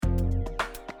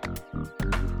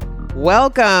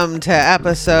Welcome to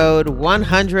episode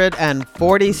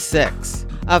 146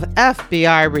 of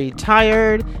FBI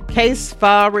Retired Case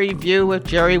File Review with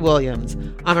Jerry Williams.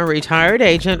 I'm a retired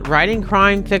agent writing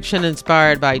crime fiction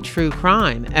inspired by true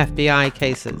crime FBI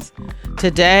cases.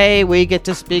 Today, we get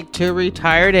to speak to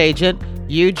retired agent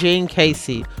Eugene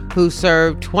Casey, who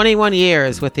served 21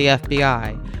 years with the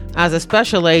FBI. As a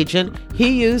special agent,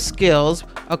 he used skills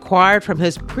acquired from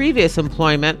his previous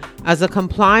employment as a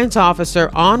compliance officer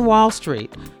on Wall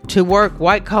Street to work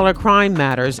white-collar crime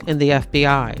matters in the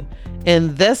FBI.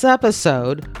 In this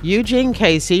episode, Eugene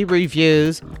Casey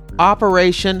reviews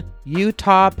Operation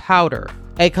Utah Powder,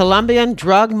 a Colombian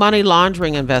drug money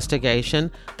laundering investigation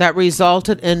that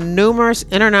resulted in numerous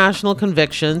international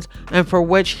convictions and for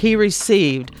which he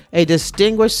received a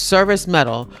Distinguished Service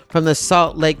Medal from the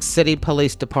Salt Lake City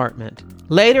Police Department.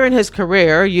 Later in his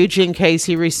career, Eugene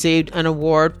Casey received an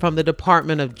award from the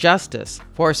Department of Justice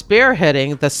for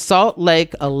spearheading the Salt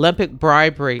Lake Olympic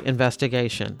bribery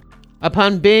investigation.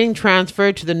 Upon being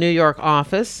transferred to the New York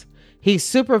office, he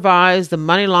supervised the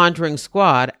money laundering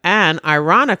squad and,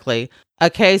 ironically, a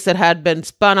case that had been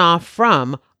spun off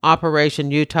from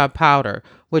Operation Utah Powder,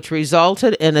 which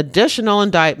resulted in additional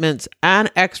indictments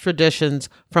and extraditions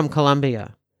from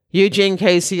Colombia. Eugene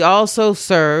Casey also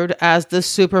served as the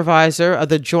supervisor of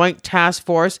the Joint Task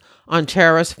Force on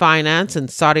Terrorist Finance in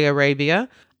Saudi Arabia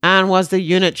and was the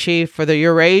unit chief for the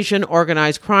Eurasian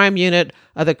Organized Crime Unit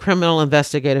of the Criminal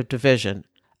Investigative Division,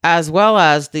 as well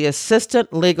as the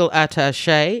Assistant Legal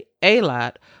Attaché,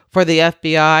 ALAT, for the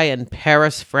FBI in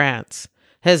Paris, France.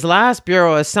 His last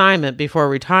bureau assignment before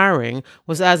retiring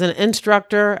was as an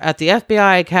instructor at the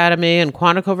FBI Academy in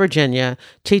Quantico, Virginia,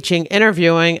 teaching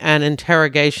interviewing and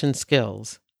interrogation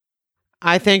skills.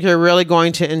 I think you're really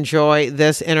going to enjoy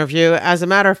this interview. As a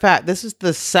matter of fact, this is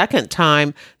the second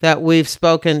time that we've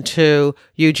spoken to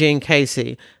Eugene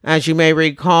Casey. As you may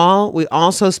recall, we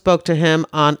also spoke to him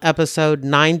on episode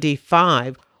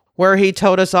 95, where he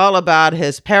told us all about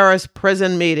his Paris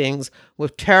prison meetings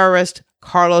with terrorist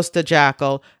Carlos the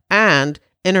Jackal and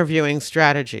interviewing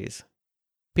strategies.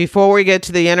 Before we get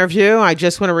to the interview, I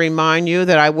just want to remind you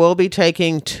that I will be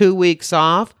taking 2 weeks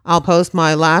off. I'll post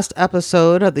my last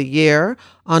episode of the year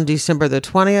on December the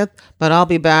 20th, but I'll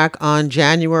be back on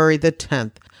January the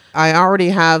 10th. I already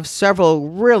have several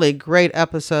really great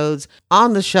episodes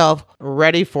on the shelf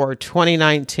ready for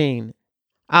 2019.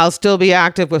 I'll still be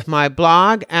active with my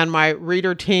blog and my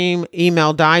reader team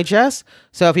email digest.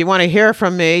 So if you want to hear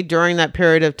from me during that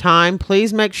period of time,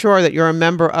 please make sure that you're a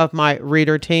member of my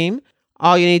reader team.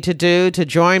 All you need to do to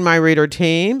join my reader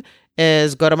team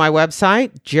is go to my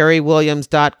website,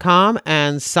 jerrywilliams.com,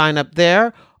 and sign up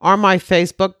there, or my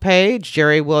Facebook page,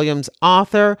 Jerry Williams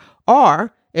Author,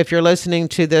 or if you're listening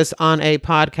to this on a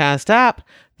podcast app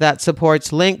that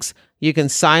supports links, you can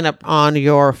sign up on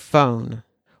your phone.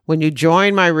 When you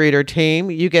join my reader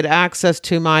team, you get access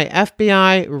to my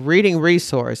FBI reading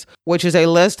resource, which is a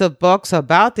list of books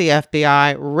about the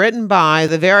FBI written by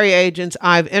the very agents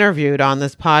I've interviewed on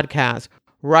this podcast.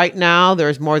 Right now,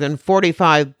 there's more than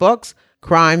 45 books,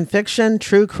 crime fiction,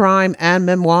 true crime, and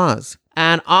memoirs.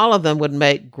 And all of them would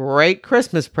make great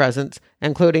Christmas presents,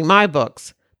 including my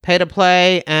books, Pay to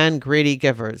Play and Greedy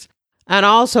Givers. And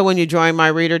also, when you join my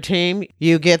reader team,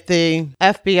 you get the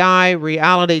FBI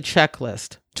reality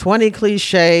checklist. 20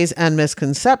 cliches and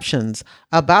misconceptions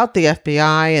about the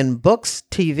FBI in books,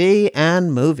 TV,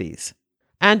 and movies.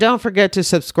 And don't forget to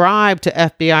subscribe to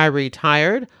FBI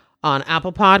Retired on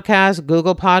Apple Podcasts,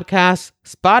 Google Podcasts,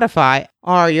 Spotify,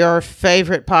 or your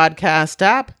favorite podcast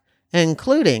app,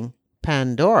 including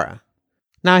Pandora.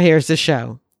 Now here's the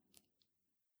show.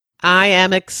 I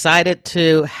am excited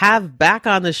to have back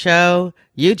on the show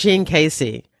Eugene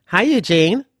Casey. Hi,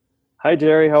 Eugene. Hi,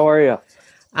 Jerry. How are you?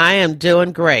 I am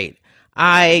doing great.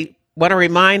 I want to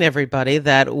remind everybody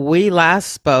that we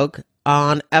last spoke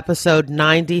on episode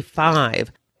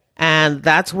 95, and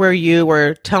that's where you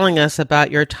were telling us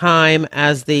about your time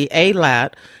as the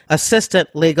ALAT, Assistant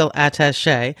Legal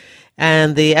Attaché,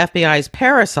 and the FBI's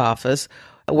Paris office,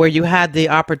 where you had the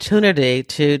opportunity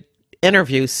to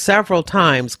interview several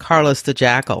times Carlos the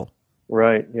Jackal.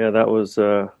 Right. Yeah, that was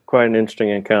quite an interesting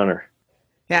encounter.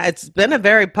 Yeah, it's been a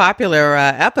very popular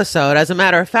episode. As a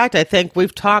matter of fact, I think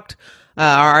we've talked, or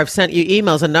I've sent you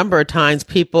emails a number of times,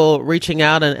 people reaching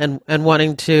out and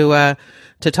wanting to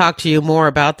talk to you more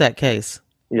about that case.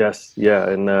 Yes, yeah,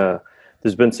 and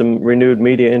there's been some renewed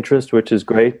media interest, which is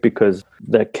great because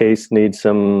that case needs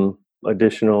some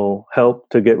additional help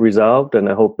to get resolved, and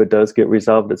I hope it does get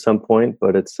resolved at some point.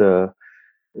 But it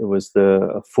was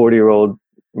the 40-year-old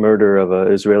murder of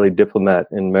an Israeli diplomat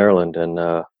in Maryland, and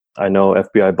I know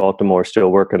FBI Baltimore is still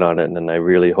working on it, and I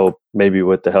really hope maybe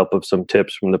with the help of some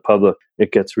tips from the public,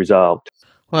 it gets resolved.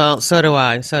 Well, so do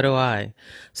I. So do I.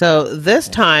 So this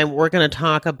time we're going to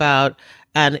talk about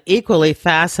an equally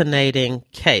fascinating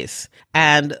case.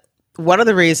 And one of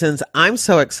the reasons I'm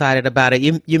so excited about it,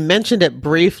 you mentioned it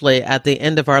briefly at the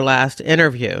end of our last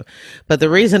interview, but the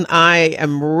reason I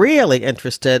am really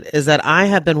interested is that I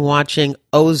have been watching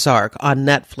Ozark on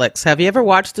Netflix. Have you ever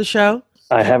watched the show?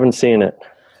 I haven't seen it.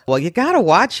 Well, you got to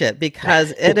watch it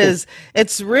because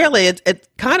it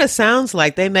kind of sounds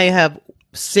like they may have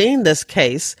seen this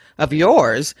case of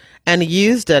yours and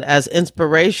used it as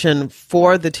inspiration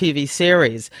for the TV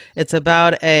series. It's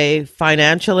about a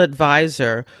financial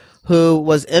advisor who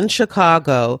was in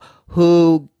Chicago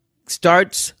who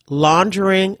starts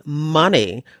laundering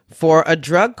money for a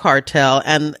drug cartel.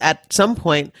 And at some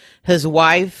point, his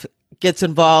wife gets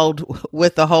involved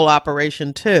with the whole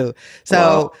operation too. So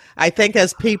wow. I think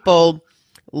as people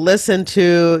listen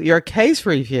to your case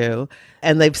review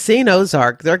and they've seen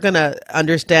Ozark, they're going to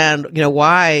understand,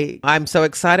 why I'm so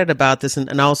excited about this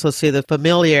and also see the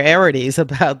familiarities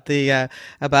about the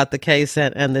case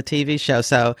and the TV show.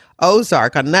 So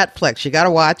Ozark on Netflix, you got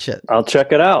to watch it. I'll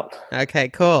check it out. Okay,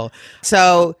 cool.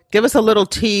 So give us a little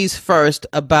tease first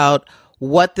about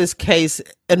what this case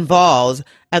involves.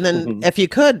 And then if you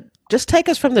could, just take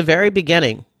us from the very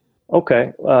beginning.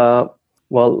 Okay.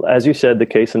 Well, as you said, the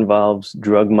case involves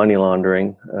drug money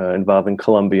laundering involving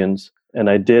Colombians. And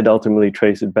I did ultimately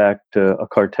trace it back to a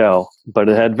cartel, but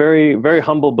it had very, very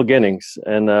humble beginnings.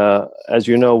 And as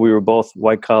you know, we were both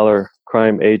white-collar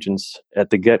crime agents at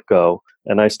the get-go.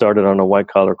 And I started on a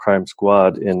white-collar crime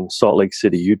squad in Salt Lake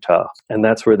City, Utah. And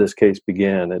that's where this case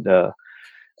began. It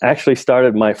actually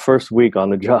started my first week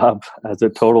on the job as a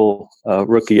total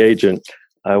rookie agent.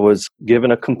 I was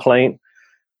given a complaint.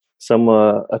 Some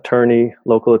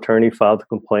local attorney filed a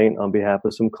complaint on behalf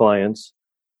of some clients.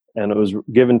 And it was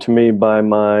given to me by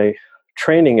my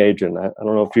training agent. I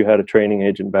don't know if you had a training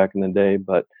agent back in the day,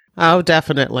 but... Oh,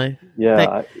 definitely.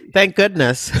 Yeah. Thank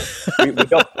goodness.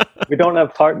 we don't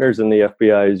have partners in the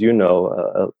FBI, as you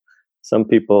know. Some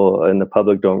people in the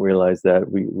public don't realize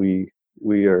that we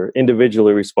are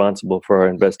individually responsible for our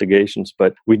investigations,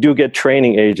 but we do get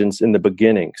training agents in the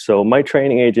beginning. So my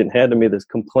training agent handed me this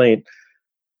complaint,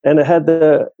 and it had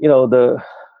the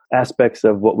aspects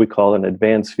of what we call an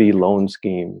advance fee loan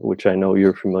scheme, which I know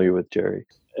you're familiar with, Jerry.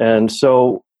 And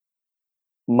so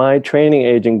my training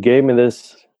agent gave me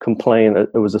this complaint.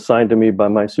 It was assigned to me by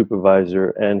my supervisor,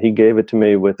 and he gave it to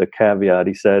me with a caveat.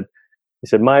 He said,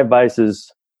 my advice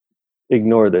is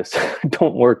ignore this.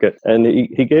 Don't work it. And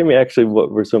he gave me actually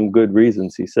what were some good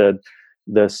reasons. He said,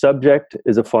 the subject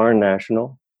is a foreign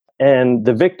national, and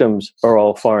the victims are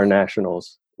all foreign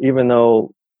nationals. Even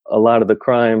though a lot of the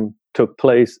crime took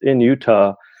place in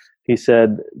Utah, he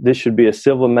said, this should be a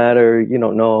civil matter. You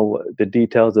don't know the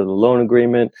details of the loan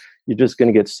agreement. You're just going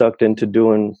to get sucked into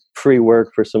doing free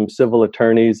work for some civil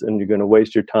attorneys, and you're going to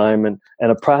waste your time. And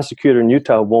a prosecutor in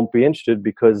Utah won't be interested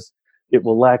because it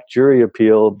will lack jury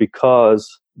appeal because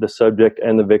the subject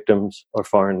and the victims are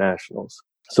foreign nationals.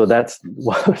 So that's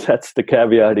the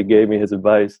caveat he gave me, his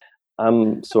advice.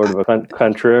 I'm sort of a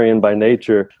contrarian by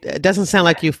nature. It doesn't sound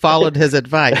like you followed his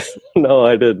advice. No,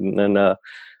 I didn't. And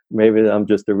maybe I'm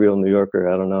just a real New Yorker.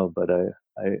 I don't know. But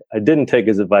I didn't take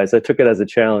his advice. I took it as a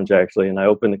challenge, actually, and I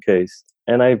opened the case.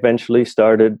 And I eventually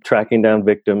started tracking down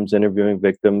victims, interviewing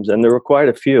victims, and there were quite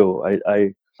a few.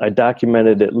 I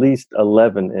documented at least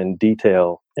 11 in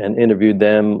detail and interviewed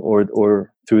them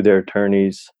or through their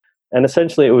attorneys. And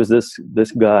essentially, it was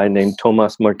this guy named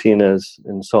Tomas Martinez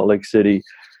in Salt Lake City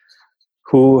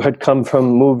who had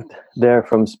moved there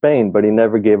from Spain, but he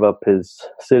never gave up his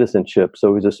citizenship. So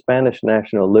he was a Spanish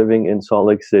national living in Salt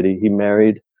Lake City. He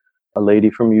married a lady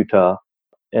from Utah.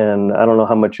 And I don't know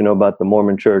how much you know about the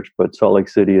Mormon Church, but Salt Lake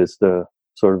City is the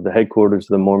sort of the headquarters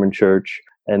of the Mormon Church.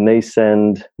 And they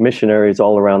send missionaries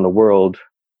all around the world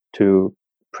to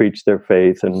preach their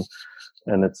faith. And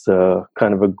it's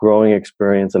kind of a growing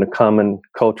experience and a common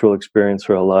cultural experience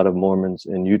for a lot of Mormons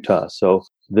in Utah. So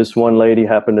this one lady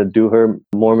happened to do her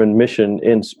Mormon mission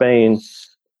in Spain,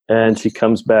 and she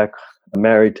comes back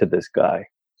married to this guy.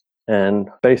 And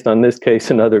based on this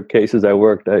case and other cases I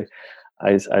worked,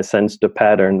 I sensed a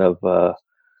pattern of,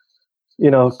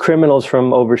 criminals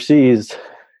from overseas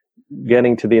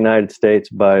getting to the United States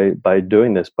by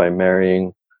doing this, by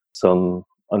marrying some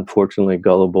unfortunately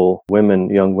gullible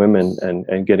young women,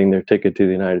 and getting their ticket to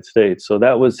the United States. So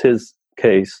that was his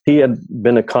case. He had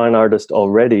been a con artist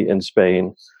already in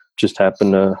Spain, just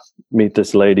happened to meet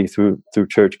this lady through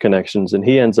church connections, and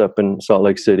he ends up in Salt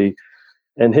Lake City.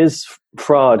 And his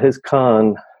fraud, his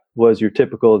con, was your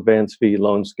typical advance fee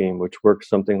loan scheme, which works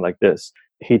something like this.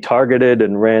 He targeted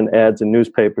and ran ads in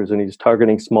newspapers, and he's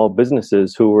targeting small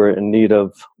businesses who were in need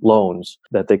of loans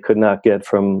that they could not get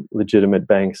from legitimate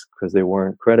banks because they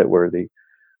weren't creditworthy.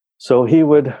 So he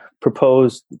would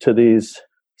propose to these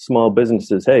small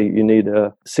businesses, hey, you need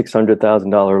a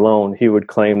 $600,000 loan. He would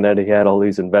claim that he had all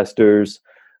these investors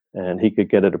and he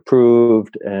could get it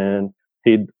approved. And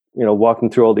he'd, walk them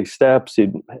through all these steps.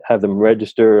 He'd have them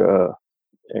register,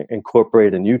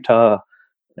 incorporate in Utah,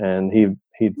 and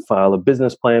he'd file a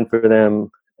business plan for them.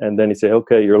 And then he'd say,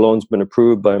 okay, your loan's been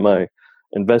approved by my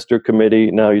investor committee.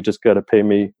 Now you just got to pay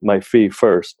me my fee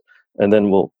first, and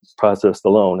then we'll process the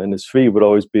loan. And his fee would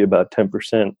always be about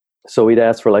 10%. So he'd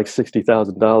ask for like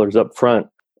 $60,000 up front.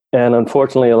 And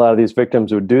unfortunately, a lot of these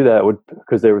victims would do that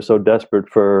because they were so desperate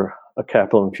for a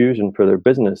capital infusion for their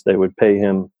business. They would pay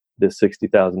him this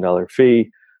 $60,000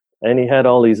 fee. And he had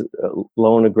all these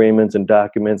loan agreements and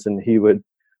documents, and he would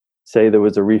say there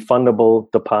was a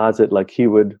refundable deposit, like he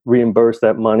would reimburse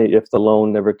that money if the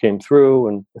loan never came through,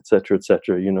 and et cetera, et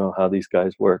cetera. You know how these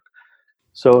guys work.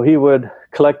 So he would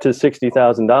collect his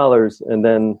 $60,000, and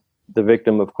then the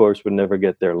victim, of course, would never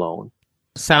get their loan.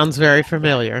 Sounds very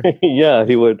familiar. Yeah,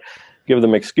 he would give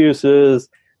them excuses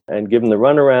and give them the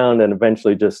runaround and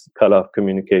eventually just cut off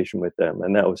communication with them.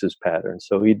 And that was his pattern.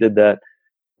 So he did that.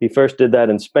 He first did that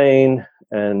in Spain.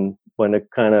 And when it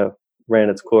kind of ran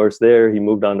its course there, he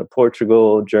moved on to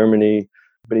Portugal, Germany.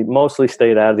 But he mostly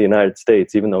stayed out of the United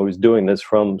States, even though he was doing this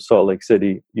from Salt Lake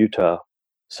City, Utah.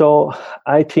 So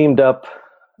I teamed up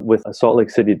with a Salt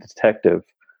Lake City detective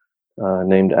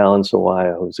named Alan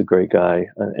Sawaya, who's a great guy,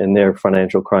 in their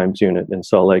financial crimes unit in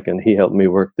Salt Lake. And he helped me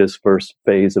work this first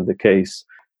phase of the case.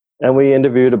 And we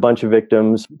interviewed a bunch of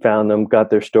victims, found them, got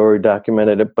their story,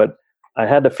 documented it. But I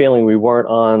had the feeling we weren't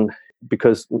on,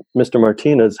 because Mr.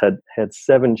 Martinez had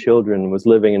 7 children, was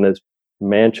living in his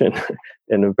mansion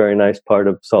in a very nice part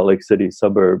of Salt Lake City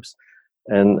suburbs.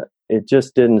 And it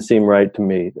just didn't seem right to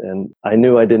me. And I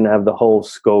knew I didn't have the whole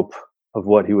scope of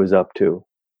what he was up to.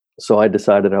 So I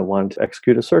decided I wanted to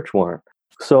execute a search warrant.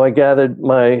 So I gathered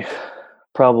my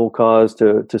probable cause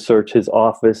to search his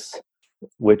office,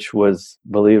 which was,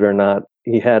 believe it or not,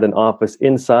 he had an office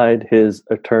inside his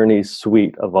attorney's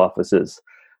suite of offices.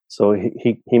 So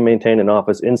he maintained an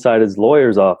office inside his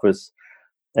lawyer's office,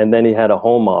 and then he had a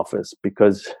home office,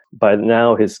 because by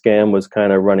now his scam was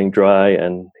kind of running dry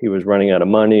and he was running out of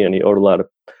money, and he owed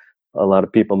a lot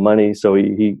of people money. So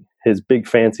his big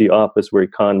fancy office where he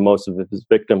conned most of his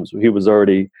victims, he was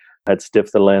already had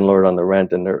stiffed the landlord on the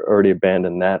rent, and they're already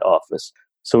abandoned that office.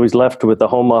 So he's left with the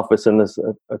home office and this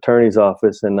attorney's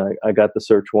office, and I got the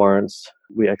search warrants.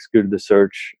 We executed the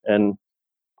search. And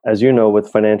as you know, with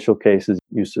financial cases,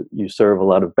 you serve a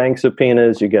lot of bank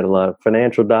subpoenas, you get a lot of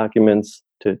financial documents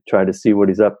to try to see what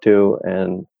he's up to.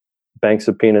 And bank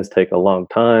subpoenas take a long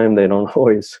time. They don't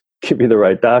always give you the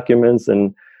right documents,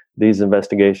 and these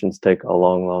investigations take a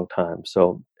long, long time.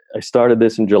 So I started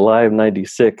this in July of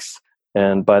 96,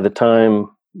 and by the time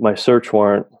my search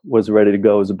warrant was ready to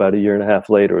go, it was about a year and a half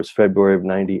later. It was February of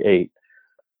 98.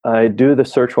 I do the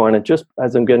search warrant, and just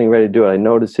as I'm getting ready to do it, I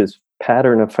noticed his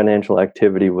pattern of financial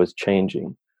activity was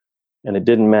changing, and it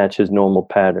didn't match his normal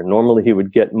pattern. Normally, he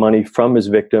would get money from his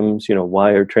victims,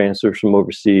 wire transfers from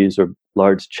overseas or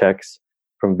large checks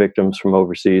from victims from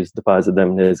overseas, deposit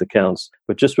them in his accounts.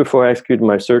 But just before I executed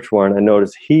my search warrant, I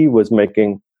noticed he was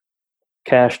making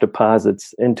cash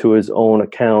deposits into his own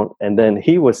account, and then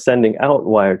he was sending out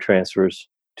wire transfers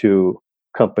to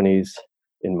companies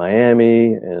in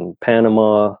Miami and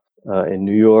Panama, in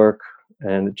New York,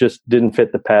 and it just didn't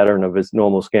fit the pattern of his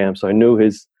normal scam. So I knew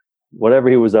whatever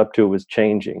he was up to was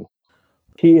changing.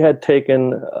 He had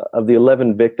taken, of the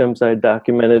 11 victims I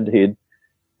documented,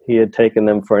 he had taken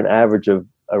them for an average of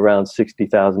around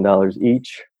 $60,000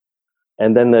 each.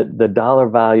 And then the dollar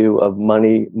value of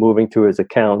money moving through his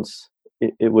accounts,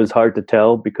 it was hard to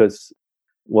tell, because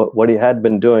what he had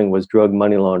been doing was drug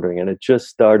money laundering. And it just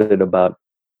started about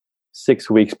 6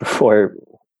 weeks before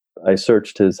I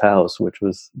searched his house, which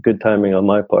was good timing on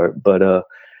my part. But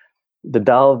the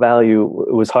dollar value,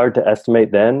 it was hard to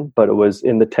estimate then, but it was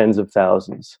in the tens of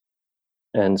thousands.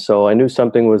 And so I knew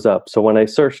something was up. So when I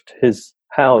searched his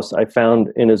house, I found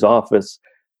in his office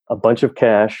a bunch of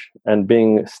cash, and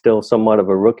being still somewhat of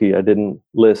a rookie, I didn't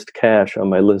list cash on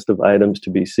my list of items to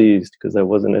be seized because I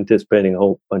wasn't anticipating a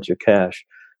whole bunch of cash.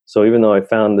 So even though I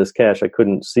found this cash, I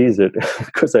couldn't seize it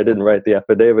because I didn't write the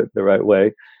affidavit the right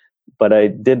way. But I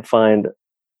did find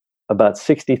about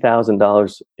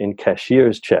 $60,000 in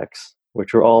cashier's checks,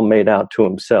 which were all made out to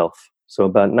himself. So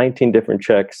about 19 different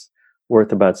checks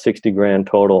worth about 60 grand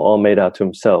total, all made out to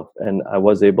himself. And I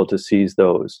was able to seize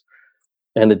those.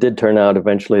 And it did turn out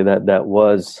eventually that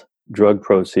was drug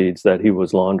proceeds that he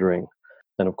was laundering.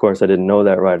 And of course, I didn't know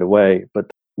that right away, but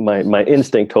my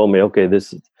instinct told me, okay,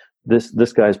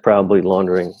 this guy's probably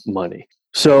laundering money.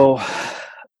 So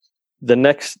the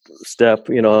next step,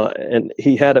 and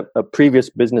he had a previous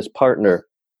business partner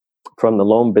from the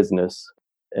loan business,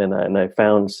 and I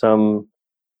found some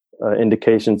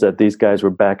indications that these guys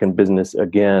were back in business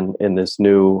again in this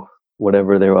new,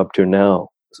 whatever they're up to now,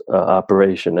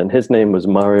 operation. And his name was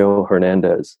Mario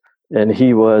Hernandez. And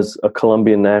he was a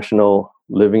Colombian national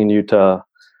living in Utah.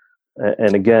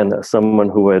 And again, someone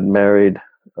who had married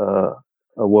a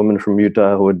woman from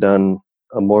Utah who had done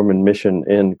a Mormon mission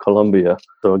in Colombia.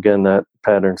 So again, that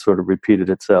pattern sort of repeated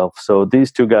itself. So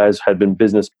these two guys had been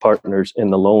business partners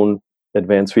in the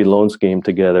advance fee loan scheme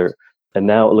together. And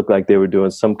now it looked like they were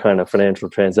doing some kind of financial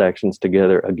transactions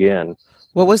together again.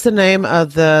 What was the name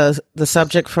of the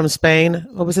subject from Spain?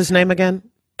 What was his name again?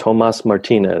 Tomas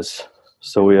Martinez.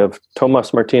 So we have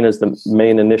Tomas Martinez, the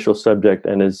main initial subject,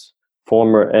 and his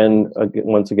former and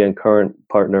once again current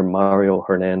partner, Mario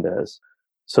Hernandez.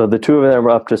 So the two of them were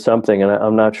up to something, and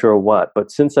I'm not sure what.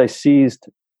 But since I seized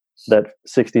that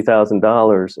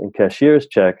 $60,000 in cashier's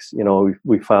checks,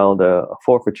 we filed a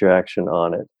forfeiture action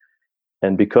on it.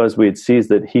 And because we had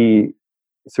seized it, he,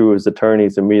 through his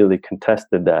attorneys, immediately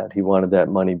contested that. He wanted that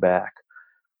money back.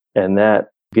 And that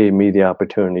gave me the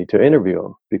opportunity to interview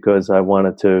him because I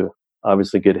wanted to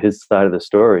obviously get his side of the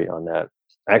story on that.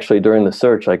 Actually, during the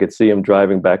search, I could see him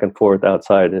driving back and forth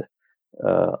outside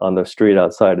on the street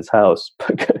outside his house.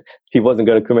 He wasn't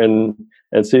going to come in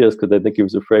and see us because I think he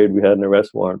was afraid we had an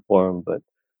arrest warrant for him. But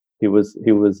he was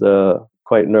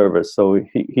quite nervous. So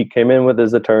he came in with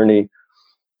his attorney,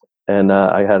 and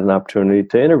I had an opportunity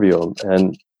to interview him,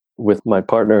 and with my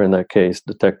partner in that case,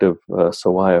 Detective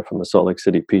Sawaya from the Salt Lake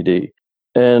City PD.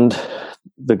 And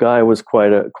the guy was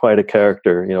quite a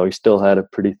character. He still had a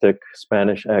pretty thick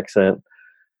Spanish accent,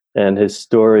 and his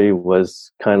story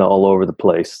was kind of all over the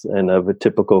place. And of a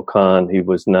typical con, he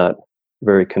was not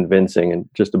very convincing in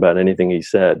just about anything he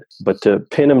said. But to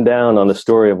pin him down on the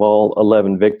story of all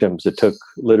 11 victims, it took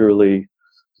literally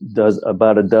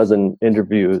about a dozen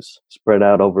interviews spread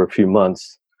out over a few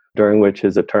months, during which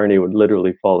his attorney would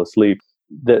literally fall asleep.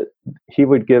 That he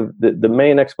would give the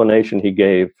main explanation he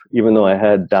gave, even though I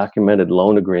had documented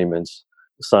loan agreements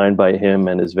signed by him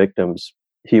and his victims,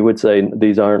 he would say,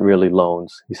 these aren't really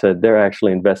loans. He said, they're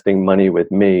actually investing money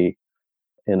with me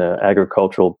in an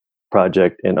agricultural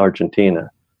project in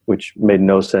Argentina, which made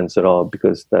no sense at all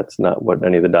because that's not what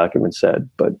any of the documents said.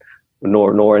 But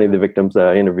nor any of the victims that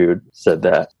I interviewed said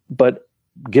that. But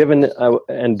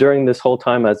and during this whole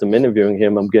time as I'm interviewing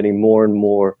him, I'm getting more and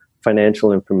more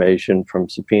financial information from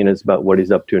subpoenas about what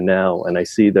he's up to now. And I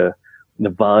see the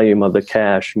volume of the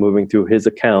cash moving through his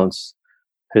accounts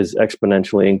has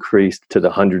exponentially increased to the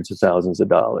hundreds of thousands of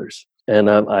dollars. And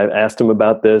I asked him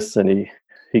about this, and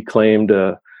he claimed,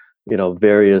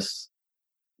 various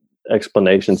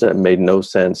explanations that made no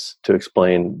sense to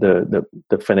explain the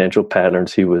financial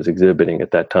patterns he was exhibiting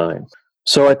at that time.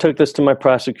 So I took this to my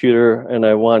prosecutor, and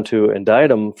I wanted to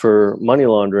indict him for money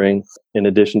laundering in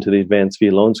addition to the advance fee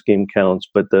loan scheme counts,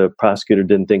 but the prosecutor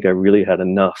didn't think I really had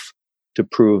enough to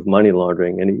prove money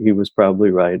laundering, and he was probably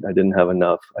right. I didn't have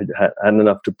enough. I had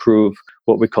enough to prove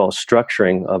what we call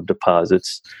structuring of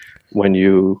deposits, when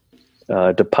you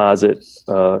deposit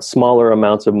smaller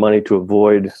amounts of money to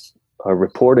avoid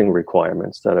reporting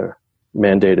requirements that are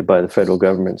mandated by the federal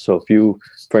government. So if you,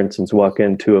 for instance, walk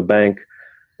into a bank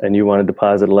and you want to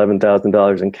deposit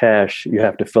 $11,000 in cash, you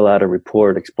have to fill out a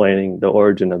report explaining the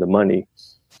origin of the money.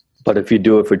 But if you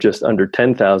do it for just under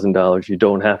 $10,000, you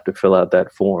don't have to fill out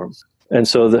that form. And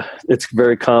so it's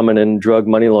very common in drug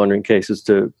money laundering cases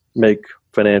to make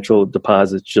financial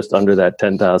deposits just under that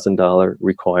 $10,000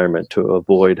 requirement to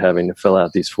avoid having to fill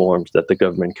out these forms that the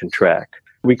government can track.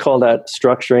 We call that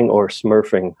structuring or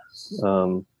smurfing.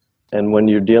 And when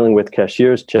you're dealing with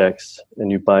cashier's checks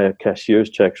and you buy a cashier's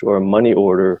checks or a money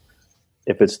order,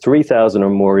 if it's $3,000 or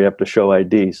more, you have to show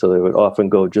ID. So they would often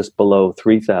go just below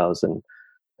 $3,000,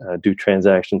 do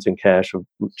transactions in cash of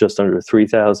just under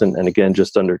 $3,000, and again,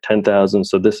 just under $10,000.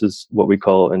 So this is what we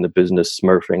call in the business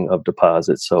smurfing of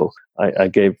deposits. So I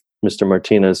gave Mr.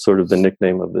 Martinez sort of the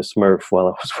nickname of the Smurf while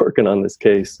I was working on this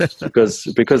case,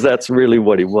 because that's really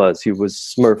what he was. He was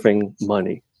smurfing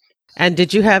money. And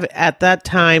did you have at that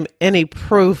time any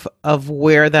proof of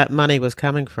where that money was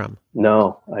coming from?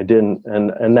 No, I didn't.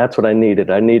 And that's what I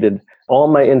needed. All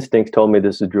my instincts told me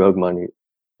this is drug money.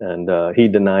 And he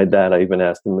denied that. I even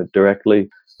asked him it directly,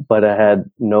 but I had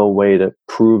no way to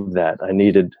prove that. I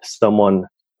needed someone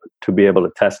to be able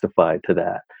to testify to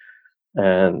that.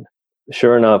 And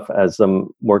sure enough, as I'm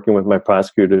working with my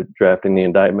prosecutor drafting the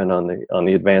indictment on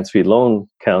the advance fee loan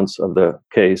counts of the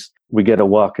case, we get a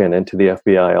walk-in into the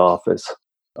FBI office,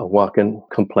 a walk-in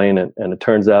complainant, and it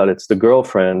turns out it's the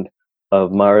girlfriend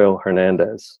of Mario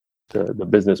Hernandez, the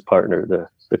business partner,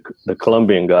 the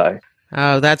Colombian guy.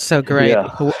 Oh, that's so great.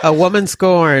 Yeah. A woman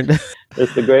scorned.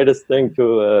 It's the greatest thing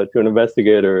to an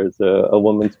investigator is a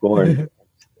woman scorned,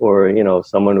 or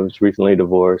someone who's recently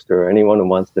divorced, or anyone who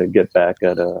wants to get back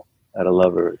at a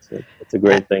lover. It's a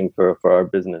great thing for our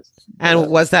business. And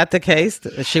was that the case?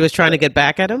 She was trying to get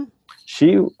back at him?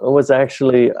 She was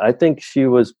actually, I think she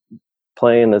was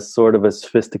playing a sort of a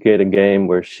sophisticated game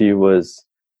where she was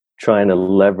trying to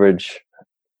leverage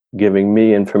giving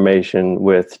me information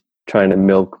with trying to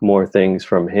milk more things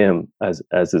from him as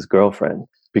his girlfriend,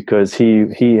 because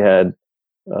he had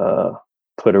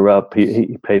put her up.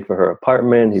 He paid for her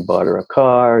apartment. He bought her a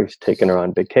car. He's taken her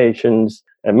on vacations.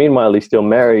 And meanwhile, he's still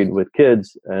married with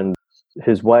kids. And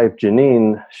his wife,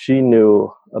 Janine, she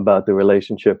knew about the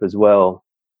relationship as well,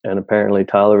 and apparently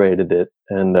tolerated it.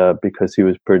 And because he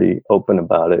was pretty open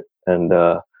about it. And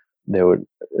they would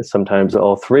sometimes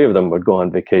all three of them would go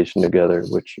on vacation together,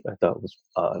 which I thought was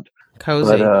odd.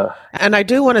 Cozy. But, and I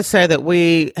do want to say that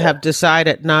we have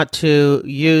decided not to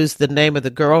use the name of the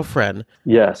girlfriend.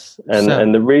 Yes.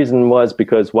 And the reason was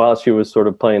because while she was sort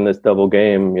of playing this double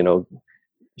game,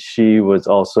 she was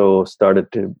also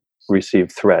started to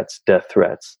receive death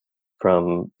threats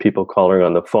from people calling her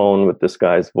on the phone with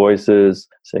disguised voices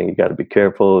saying, you got to be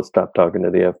careful, stop talking to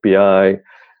the FBI.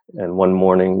 And one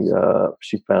morning,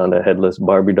 she found a headless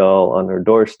Barbie doll on her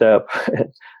doorstep.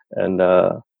 And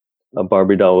a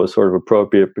Barbie doll was sort of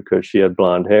appropriate because she had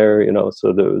blonde hair,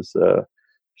 so there was,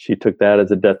 she took that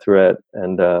as a death threat.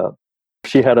 And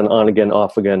she had an on-again,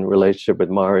 off-again relationship with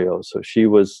Mario. So she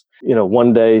was,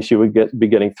 one day she would be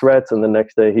getting threats, and the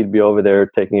next day he'd be over there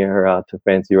taking her out to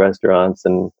fancy restaurants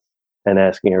and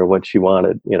asking her what she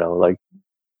wanted, like,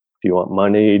 do you want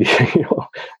money? Do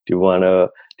you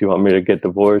want me to get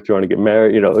divorced? Do you want to get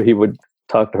married? He would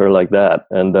talk to her like that.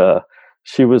 And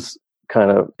she was kind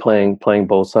of playing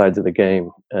both sides of the game.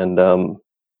 And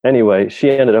anyway, she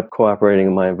ended up cooperating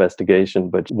in my investigation.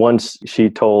 But once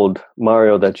she told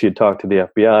Mario that she had talked to the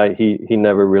FBI, he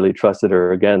never really trusted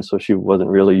her again. So she wasn't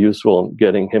really useful in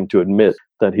getting him to admit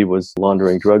that he was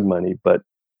laundering drug money. But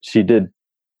she did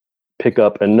pick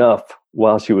up enough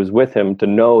while she was with him to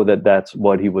know that that's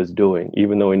what he was doing,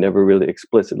 even though he never really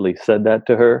explicitly said that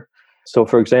to her. So,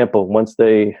 for example, once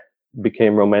they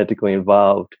became romantically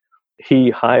involved, he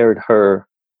hired her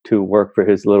to work for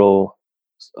his little,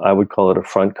 I would call it a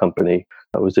front company.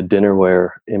 It was a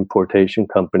dinnerware importation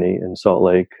company in Salt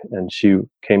Lake. And she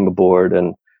came aboard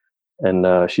and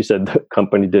she said the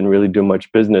company didn't really do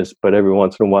much business, but every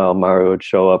once in a while, Mario would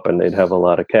show up and they'd have a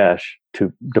lot of cash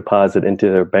to deposit into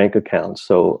their bank accounts.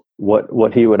 So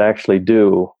what he would actually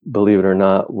do, believe it or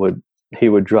not, he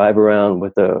would drive around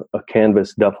with a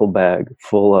canvas duffel bag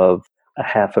full of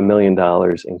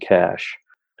 $500,000 in cash.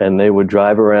 And they would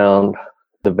drive around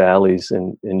the valleys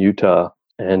in Utah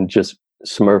and just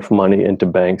smurf money into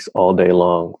banks all day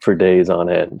long for days on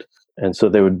end. And so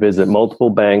they would visit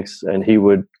multiple banks and he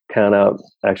would count out,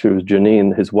 actually it was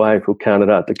Janine, his wife, who counted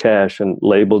out the cash and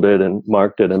labeled it and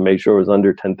marked it and made sure it was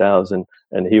under 10,000.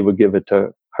 And he would give it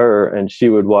to her and she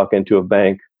would walk into a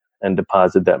bank and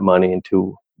deposit that money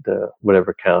into the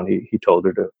whatever account he told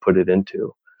her to put it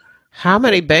into. How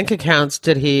many bank accounts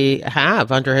did he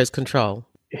have under his control?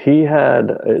 He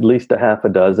had at least a half a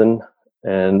dozen.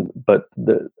 But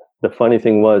the funny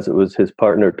thing was, it was his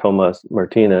partner, Tomas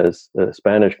Martinez, the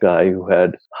Spanish guy, who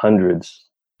had hundreds,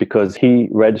 because he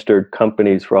registered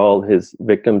companies for all his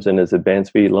victims in his advance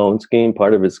fee loan scheme.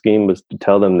 Part of his scheme was to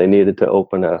tell them they needed to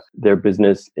open their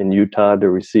business in Utah to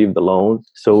receive the loan.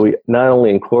 So we not only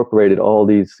incorporated all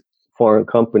these foreign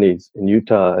companies in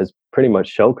Utah as pretty much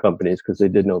shell companies because they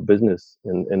did no business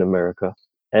in America,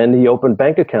 and he opened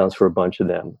bank accounts for a bunch of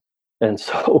them. And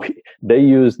so they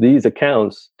used these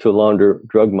accounts to launder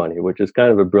drug money, which is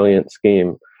kind of a brilliant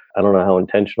scheme. I don't know how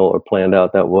intentional or planned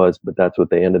out that was, but that's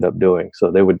what they ended up doing. So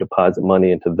they would deposit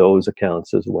money into those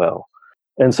accounts as well.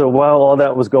 And so while all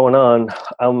that was going on,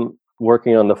 I'm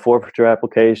working on the forfeiture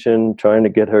application, trying to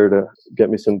get her to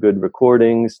get me some good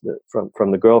recordings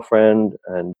from the girlfriend.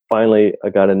 And finally, I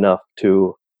got enough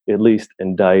to at least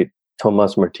indict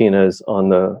Tomas Martinez on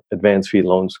the advance fee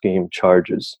loan scheme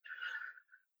charges.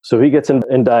 So he gets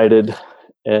indicted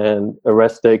and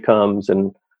arrest day comes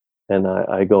and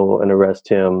I go and arrest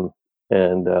him.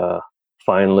 And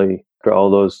finally, after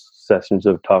all those sessions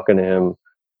of talking to him,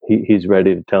 he's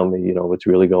ready to tell me, what's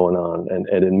really going on,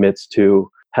 and admits to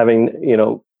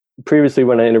having, previously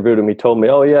when I interviewed him, he told me,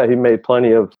 oh yeah, he made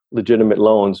plenty of legitimate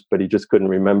loans, but he just couldn't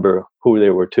remember who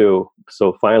they were to.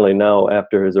 So finally now,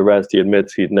 after his arrest, he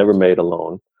admits he'd never made a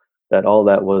loan, that all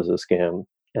that was a scam,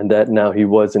 and that now he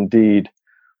was indeed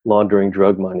laundering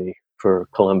drug money for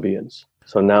Colombians.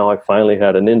 So now I finally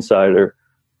had an insider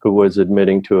who was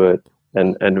admitting to it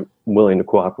and willing to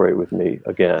cooperate with me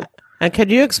again. And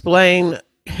could you explain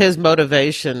his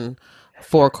motivation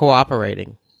for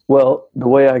cooperating? Well, the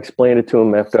way I explained it to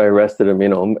him after I arrested him,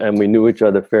 and we knew each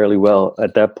other fairly well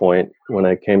at that point when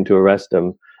I came to arrest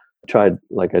him, I tried,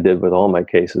 like I did with all my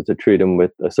cases, to treat him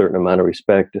with a certain amount of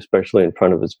respect, especially in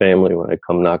front of his family when I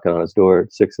come knocking on his door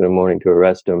at 6 a.m. to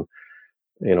arrest him,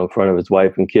 in front of his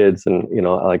wife and kids. And,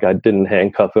 like I didn't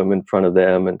handcuff him in front of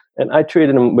them. And I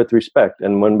treated him with respect.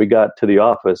 And when we got to the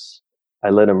office, I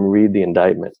let him read the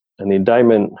indictment. And the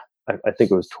indictment, I think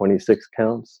it was 26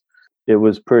 counts. It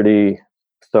was pretty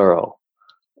thorough.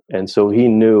 And so he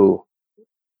knew.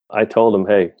 I told him,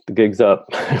 hey, the gig's up.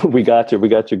 we got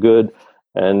you good.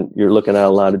 And you're looking at a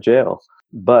lot of jail.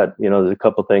 But, there's a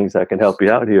couple things that can help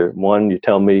you out here. One, you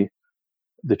tell me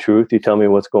the truth. You tell me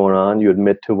what's going on. You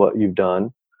admit to what you've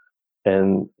done.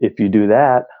 And if you do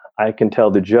that, I can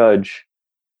tell the judge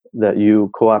that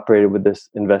you cooperated with this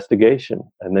investigation.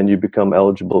 And then you become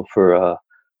eligible for a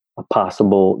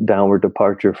possible downward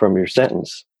departure from your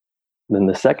sentence. Then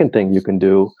the second thing you can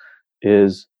do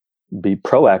is be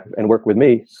proactive and work with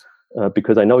me,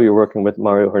 because I know you're working with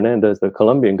Mario Hernandez, the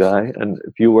Colombian guy. And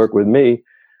if you work with me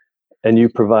and you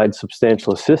provide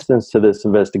substantial assistance to this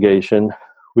investigation,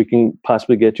 we can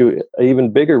possibly get you an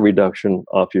even bigger reduction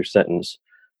off your sentence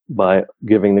by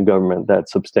giving the government that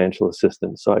substantial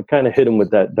assistance. So I kind of hit him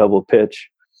with that double pitch.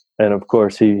 And of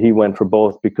course, he went for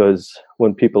both, because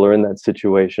when people are in that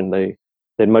situation, they'd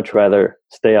much rather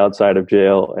stay outside of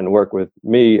jail and work with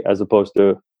me as opposed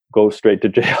to go straight to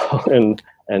jail and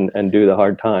do the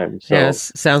hard time. So,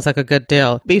 yes, sounds like a good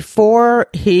deal. Before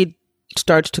he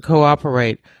starts to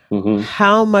cooperate,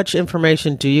 how much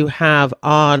information do you have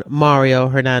on Mario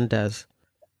Hernandez?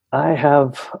 I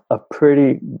have a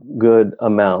pretty good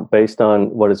amount based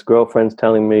on what his girlfriend's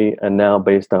telling me, and now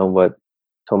based on what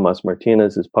Tomas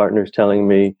Martinez, his partner, is telling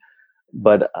me.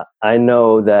 But I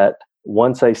know that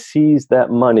once I seized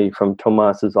that money from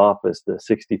Tomas's office, the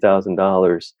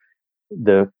 $60,000,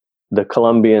 the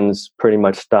Colombians pretty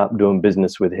much stopped doing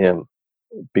business with him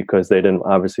because they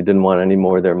obviously didn't want any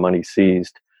more of their money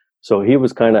seized. So he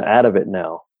was kind of out of it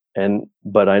now.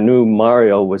 But I knew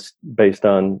Mario was, based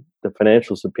on the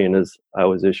financial subpoenas I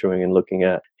was issuing and looking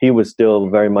at, he was still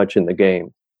very much in the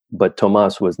game, but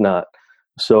Tomas was not.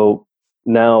 So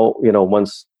now,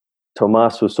 once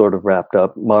Tomas was sort of wrapped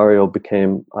up, Mario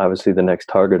became obviously the next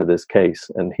target of this case.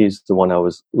 And he's the one I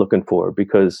was looking for,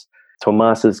 because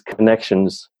Tomas's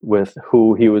connections with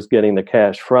who he was getting the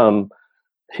cash from,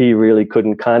 he really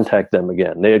couldn't contact them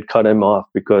again. They had cut him off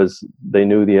because they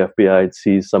knew the FBI had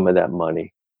seized some of that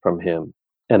money from him,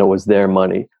 and it was their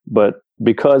money. But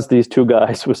because these two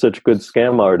guys were such good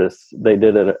scam artists, they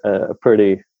did a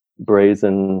pretty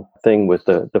brazen thing with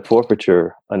the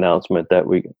forfeiture announcement that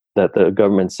the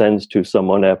government sends to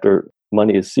someone after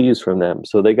money is seized from them.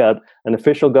 So they got an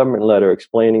official government letter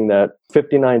explaining that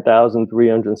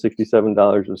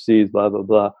 $59,367 was seized, blah, blah,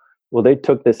 blah. Well, they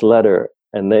took this letter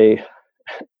and they,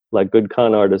 like good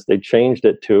con artists, they changed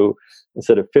it to,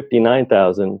 instead of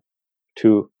 59,000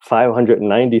 to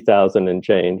 590,000 and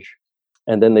change.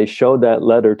 And then they showed that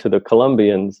letter to the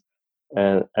Colombians,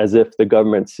 and as if the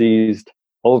government seized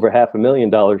over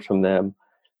 $500,000 from them.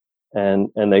 And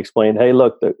they explained, hey,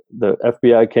 look, the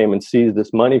FBI came and seized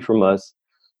this money from us,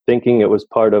 thinking it was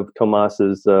part of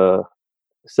Tomas's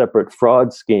separate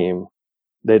fraud scheme.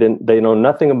 They know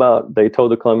nothing about, they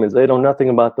told the Colombians, they know nothing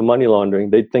about the money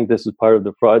laundering. They think this is part of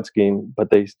the fraud scheme,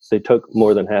 but they took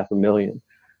more than $500,000.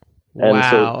 And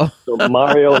wow. so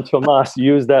Mario and Tomas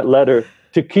used that letter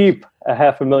to keep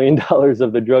 $500,000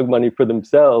 of the drug money for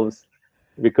themselves,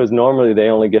 because normally they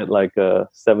only get like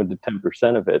 7 to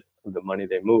 10% of it, of the money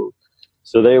they move.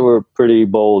 So they were pretty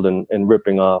bold in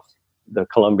ripping off the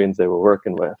Colombians they were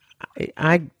working with.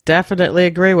 I definitely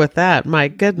agree with that. My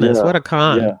goodness, what a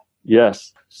con. Yeah.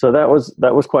 Yes. So that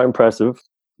was quite impressive.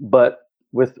 But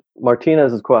with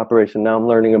Martinez's cooperation, now I'm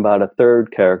learning about a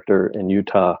third character in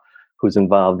Utah who's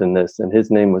involved in this, and his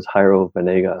name was Jairo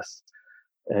Venegas.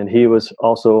 And he was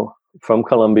also from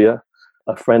Colombia,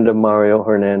 a friend of Mario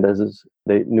Hernandez's.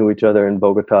 They knew each other in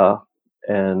Bogota.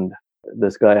 And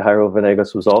this guy, Jairo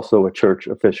Venegas, was also a church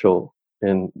official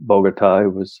in Bogota. He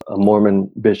was a Mormon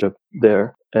bishop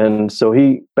there. And so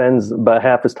he spends about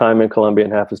half his time in Colombia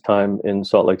and half his time in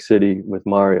Salt Lake City with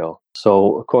Mario.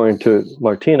 So according to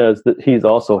Martinez, he's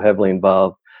also heavily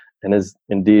involved and is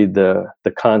indeed the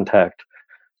contact,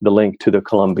 the link to the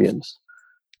Colombians.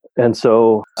 And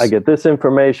so I get this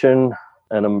information,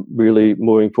 and I'm really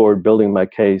moving forward, building my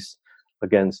case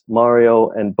against Mario.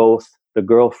 And both the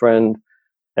girlfriend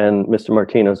and Mr.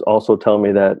 Martinez also tell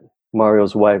me that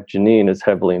Mario's wife, Janine, is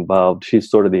heavily involved. She's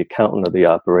sort of the accountant of the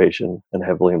operation and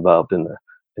heavily involved in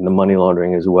the money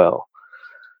laundering as well.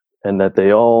 And that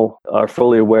they all are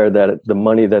fully aware that the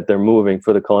money that they're moving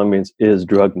for the Colombians is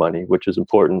drug money, which is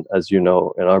important, as you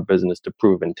know, in our business to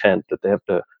prove intent, that they have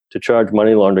to charge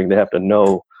money laundering, they have to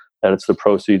know that it's the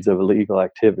proceeds of illegal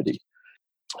activity.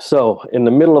 So in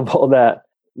the middle of all that,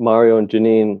 Mario and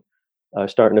Janine are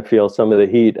starting to feel some of the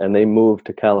heat, and they move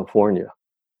to California.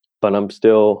 But I'm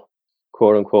still,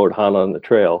 quote unquote, hot on the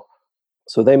trail.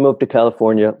 So they moved to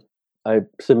California. I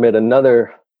submit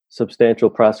another substantial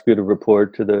prosecutive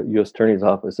report to the U.S. Attorney's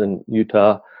Office in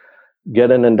Utah,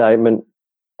 get an indictment.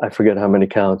 I forget how many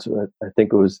counts. I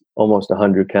think it was almost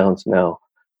 100 counts now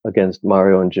against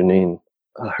Mario and Janine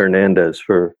Hernandez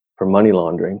for money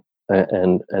laundering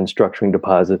and structuring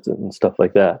deposits and stuff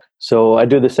like that. So I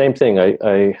do the same thing.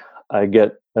 I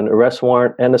get an arrest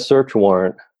warrant and a search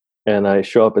warrant, and I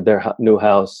show up at their new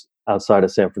house outside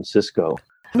of San Francisco.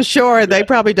 I'm sure they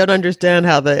probably don't understand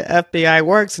how the FBI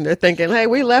works, and they're thinking, hey,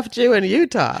 we left you in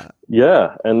Utah.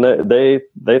 Yeah, and they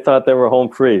thought they were home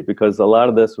free because a lot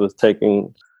of this was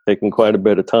taking quite a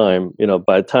bit of time. You know,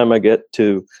 by the time I get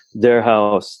to their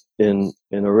house in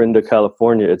Orinda,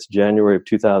 California, it's January of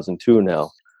 2002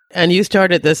 now. And you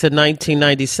started this in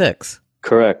 1996?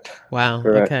 Correct. Wow,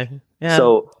 correct. Okay. Yeah.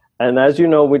 So, and as you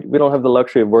know, we don't have the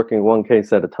luxury of working one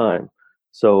case at a time.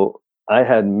 So I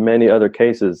had many other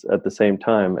cases at the same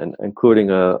time, and including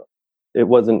it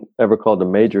wasn't ever called a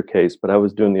major case, but I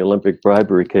was doing the Olympic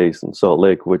bribery case in Salt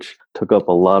Lake, which took up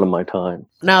a lot of my time.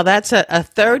 Now, that's a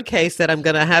third case that I'm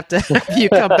going to have you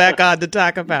come back on to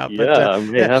talk about.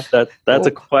 But, that's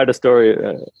quite a story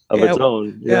of its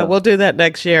own. Yeah, we'll do that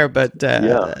next year, but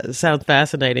it sounds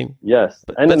fascinating. Yes.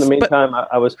 In the meantime,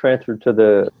 I was transferred to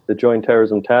the Joint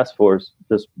Terrorism Task Force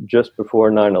just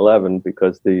before 9/11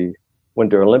 because the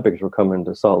Winter Olympics were coming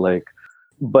to Salt Lake.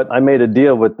 But I made a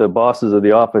deal with the bosses of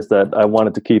the office that I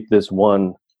wanted to keep this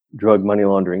one drug money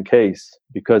laundering case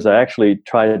because I actually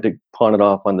tried to pawn it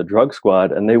off on the drug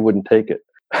squad and they wouldn't take it.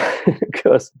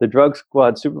 Because the drug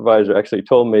squad supervisor actually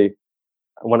told me,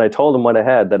 when I told him what I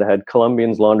had, that I had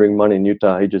Colombians laundering money in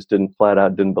Utah, he just flat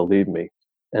out didn't believe me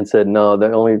and said, no,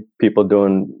 the only people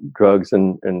doing drugs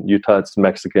in Utah, it's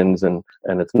Mexicans and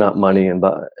it's not money.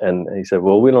 And he said,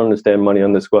 well, we don't understand money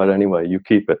on this squad anyway. You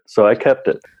keep it. So I kept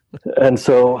it. And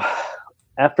so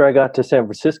after I got to San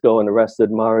Francisco and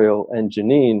arrested Mario and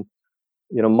Janine,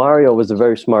 you know, Mario was a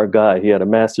very smart guy. He had a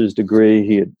master's degree.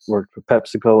 He had worked for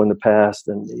PepsiCo in the past,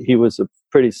 and he was a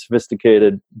pretty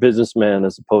sophisticated businessman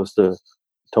as opposed to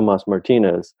Tomas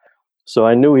Martinez. So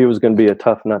I knew he was going to be a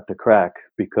tough nut to crack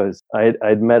because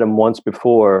I'd met him once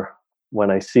before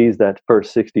when I seized that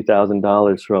first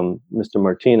 $60,000 from Mr.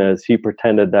 Martinez. He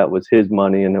pretended that was his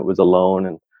money and it was a loan.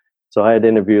 And so I had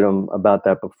interviewed him about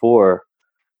that before.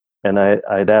 And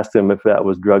I'd asked him if that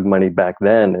was drug money back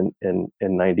then in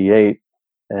 98.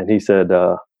 And he said,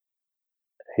 I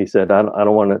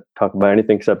don't want to talk about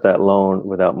anything except that loan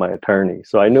without my attorney.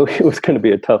 So I knew he was going to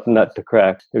be a tough nut to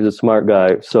crack. He was a smart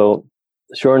guy. So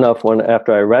sure enough,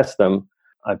 after I arrested him,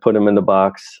 I put him in the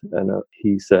box and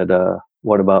he said,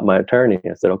 what about my attorney?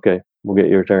 I said, okay, we'll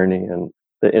get your attorney. And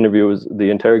the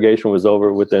interrogation was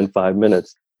over within 5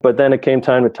 minutes. But then it came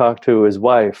time to talk to his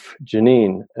wife,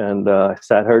 Janine, and I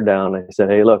sat her down and I said,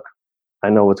 hey, look, I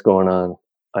know what's going on.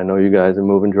 I know you guys are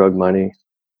moving drug money.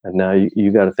 And now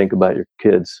you got to think about your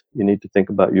kids. You need to think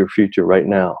about your future right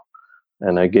now.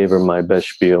 And I gave her my best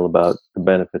spiel about the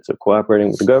benefits of cooperating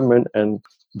with the government. And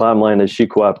bottom line is she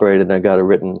cooperated and I got a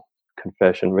written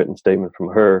statement from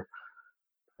her.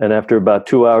 And after about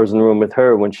 2 hours in the room with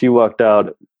her, when she walked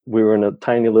out, we were in a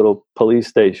tiny little police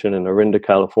station in Orinda,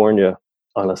 California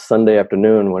on a Sunday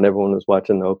afternoon when everyone was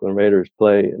watching the Oakland Raiders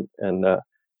play. And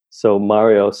so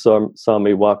Mario saw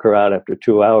me walk her out after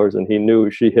 2 hours and he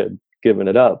knew she had given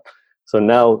it up. So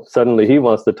now suddenly he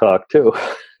wants to talk too.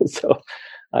 So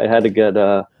I had to get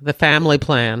the family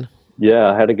plan.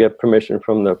 Yeah, I had to get permission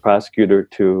from the prosecutor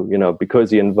to,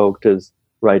 because he invoked his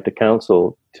right to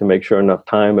counsel, to make sure enough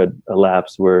time had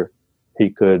elapsed where he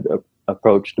could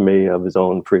approach me of his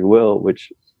own free will,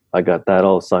 which I got that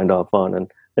all signed off on. And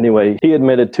anyway, he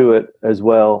admitted to it as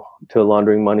well, to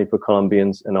laundering money for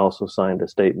Colombians, and also signed a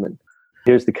statement.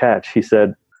 Here's the catch. He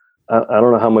said, I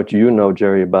don't know how much you know,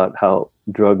 Jerry, about how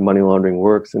drug money laundering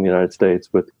works in the United States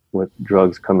with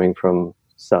drugs coming from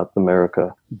South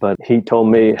America. But he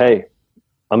told me, hey,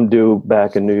 I'm due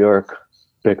back in New York,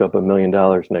 pick up $1 million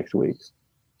next week.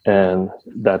 And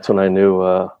that's when I knew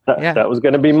that was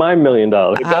going to be my $1 million,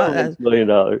 the government's $1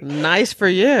 million. Nice for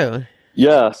you.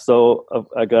 Yeah, so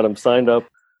I got him signed up.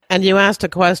 And you asked a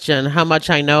question, how much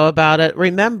I know about it.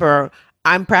 Remember,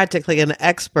 I'm practically an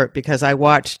expert because I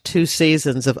watched 2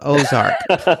 seasons of Ozark.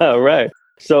 Right.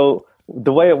 So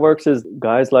the way it works is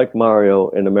guys like Mario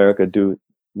in America do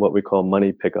what we call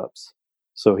money pickups.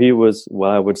 So he was what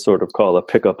I would sort of call a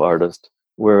pickup artist,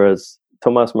 whereas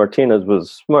Tomas Martinez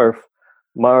was Smurf.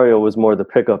 Mario was more the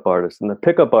pickup artist. And the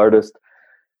pickup artist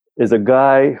is a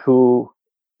guy who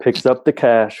picks up the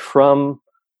cash from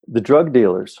the drug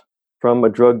dealers, from a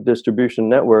drug distribution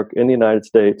network in the United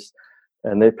States,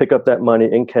 and they pick up that money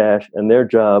in cash, and their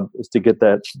job is to get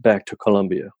that back to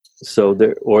Colombia. So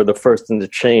or the first in the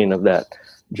chain of that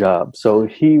job. So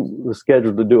he was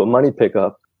scheduled to do a money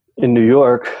pickup in New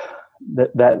York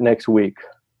that next week.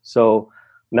 So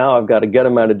now I've got to get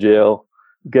him out of jail,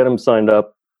 get him signed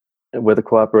up with a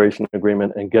cooperation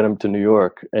agreement, and get him to New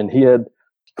York. And he had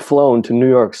flown to New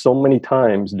York so many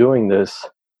times doing this.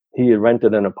 He had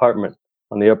rented an apartment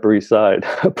on the Upper East Side,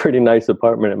 a pretty nice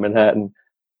apartment in Manhattan.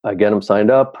 I get him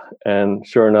signed up, and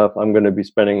sure enough, I'm going to be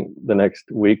spending the next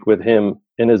week with him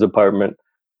in his apartment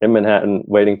in Manhattan,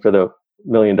 waiting for the $1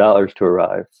 million to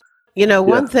arrive. You know,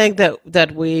 one thing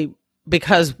that we,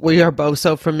 because we are both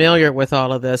so familiar with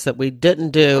all of this, that we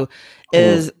didn't do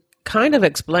is kind of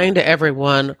explain to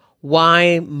everyone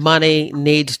why money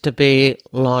needs to be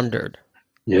laundered.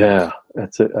 Yeah,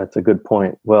 that's a good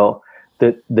point. Well,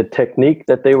 the technique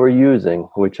that they were using,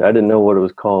 which I didn't know what it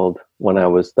was called when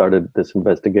I started this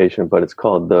investigation, but it's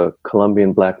called the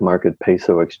Colombian black market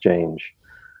peso exchange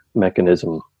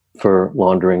mechanism for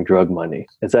laundering drug money.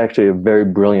 It's actually a very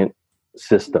brilliant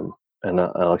system, and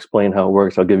I'll explain how it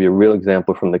works. I'll give you a real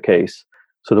example from the case.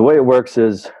 So the way it works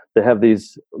is they have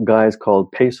these guys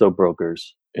called peso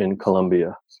brokers in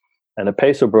Colombia, and a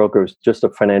peso broker is just a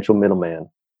financial middleman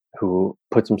who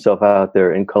puts himself out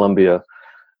there in Colombia,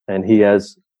 and he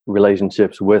has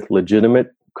relationships with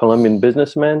legitimate Colombian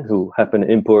businessmen who happen to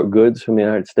import goods from the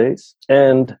United States.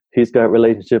 And he's got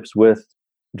relationships with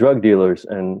drug dealers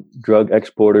and drug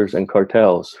exporters and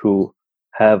cartels who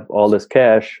have all this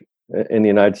cash in the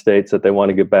United States that they want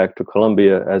to get back to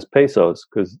Colombia as pesos,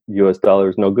 because US dollar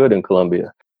is no good in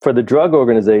Colombia. For the drug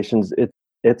organizations,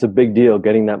 it's a big deal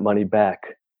getting that money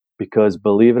back, because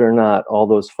believe it or not, all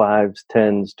those 5s,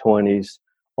 10s, 20s,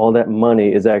 all that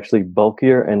money is actually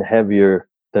bulkier and heavier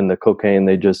than the cocaine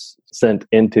they just sent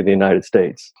into the United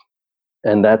States.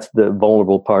 And that's the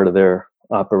vulnerable part of their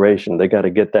operation. They got to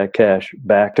get that cash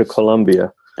back to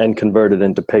Colombia and convert it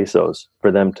into pesos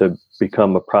for them to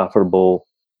become a profitable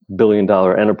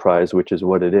billion-dollar enterprise, which is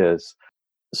what it is.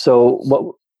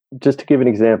 So just to give an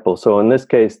example, so in this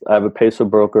case, I have a peso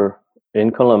broker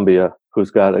in Colombia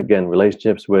who's got, again,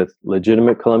 relationships with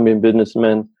legitimate Colombian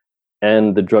businessmen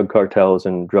and the drug cartels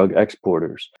and drug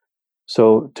exporters.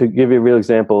 So to give you a real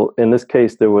example, in this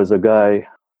case, there was a guy,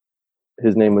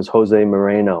 his name was Jose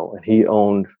Moreno, and he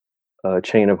owned a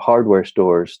chain of hardware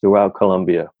stores throughout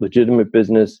Colombia, legitimate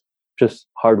business, just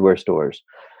hardware stores.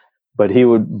 But he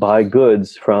would buy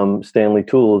goods from Stanley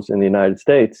Tools in the United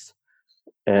States,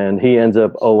 and he ends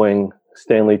up owing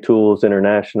Stanley Tools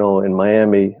International in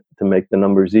Miami, to make the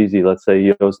numbers easy, let's say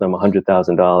he owes them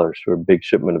 $100,000 for a big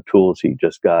shipment of tools he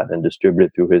just got and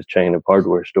distributed through his chain of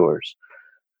hardware stores.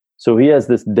 So he has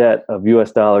this debt of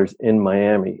US dollars in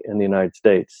Miami in the United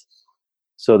States.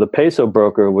 So the peso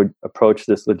broker would approach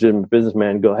this legitimate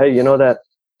businessman and go, hey, you know that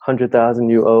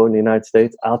 $100,000 you owe in the United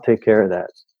States? I'll take care of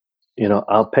that. You know,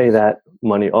 I'll pay that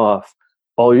money off.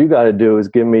 All you got to do is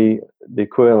give me the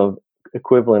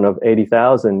equivalent of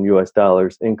 80,000 US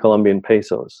dollars in Colombian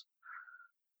pesos.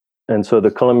 And so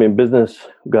the Colombian business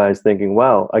guy's thinking,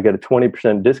 wow, I get a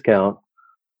 20% discount.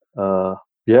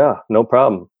 Yeah, no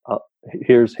problem.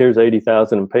 Here's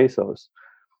 80,000 in pesos.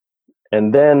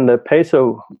 And then the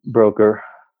peso broker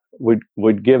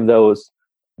would give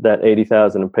that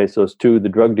 80,000 in pesos to the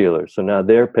drug dealers. So now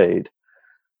they're paid.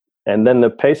 And then the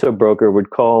peso broker would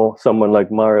call someone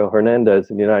like Mario Hernandez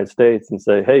in the United States and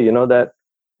say, hey, you know that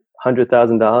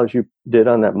 $100,000 you did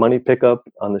on that money pickup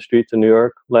on the streets of New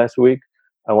York last week?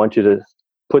 I want you to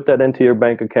put that into your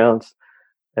bank accounts,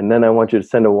 and then I want you to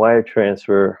send a wire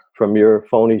transfer from your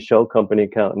phony shell company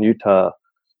account in Utah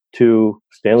to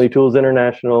Stanley Tools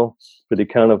International for the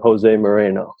account of Jose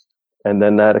Moreno. And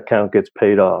then that account gets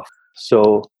paid off.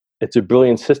 So it's a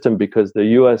brilliant system because the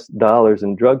US dollars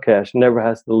and drug cash never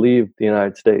has to leave the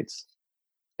United States.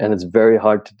 And it's very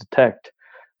hard to detect.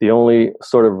 The only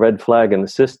sort of red flag in the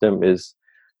system is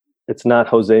it's not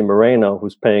Jose Moreno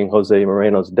who's paying Jose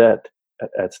Moreno's debt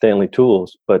at Stanley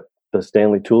Tools, but does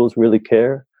Stanley Tools really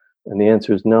care? And the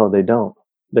answer is no, they don't.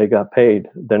 They got paid.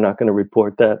 They're not going to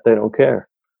report that. They don't care.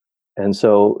 And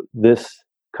so this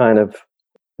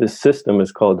system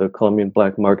is called the Colombian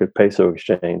Black Market Peso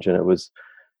Exchange, and it was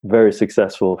very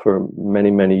successful for many,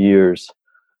 many years.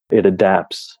 It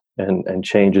adapts and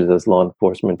changes as law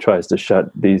enforcement tries to shut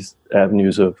these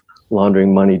avenues of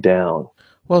laundering money down.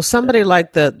 Well, somebody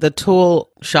like the tool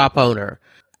shop owner,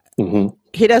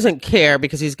 he doesn't care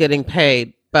because he's getting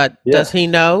paid, but does he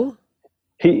know?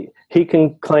 He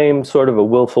can claim sort of a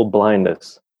willful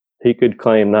blindness. He could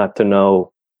claim not to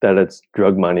know that it's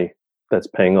drug money that's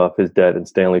paying off his debt in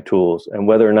Stanley Tools. And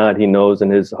whether or not he knows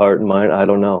in his heart and mind, I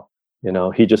don't know.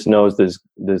 He just knows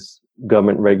there's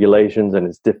government regulations, and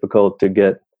it's difficult to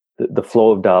get the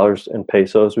flow of dollars and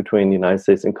pesos between the United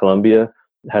States and Colombia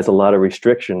has a lot of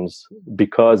restrictions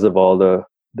because of all the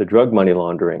drug money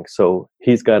laundering. So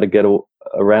he's got to get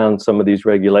around some of these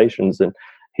regulations, and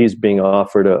he's being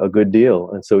offered a good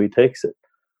deal. And so he takes it.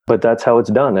 But that's how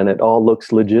it's done. And it all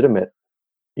looks legitimate,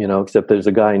 except there's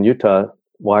a guy in Utah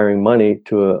wiring money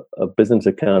to a business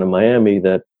account in Miami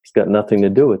that's got nothing to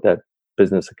do with that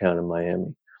business account in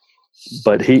Miami.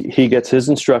 But he gets his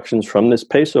instructions from this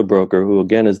peso broker, who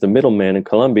again is the middleman in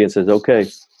Colombia, and says, okay,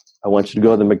 I want you to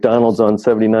go to the McDonald's on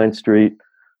 79th Street,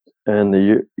 and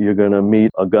you're going to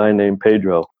meet a guy named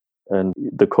Pedro, and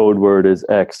the code word is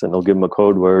X, and they'll give him a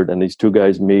code word, and these two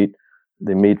guys meet.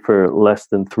 They meet for less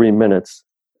than 3 minutes,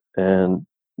 and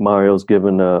Mario's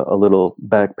given a little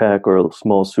backpack or a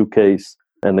small suitcase,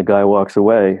 and the guy walks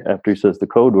away after he says the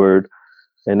code word,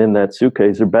 and in that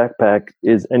suitcase or backpack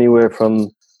is anywhere from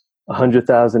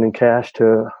 100,000 in cash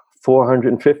to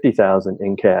 450,000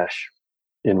 in cash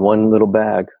in one little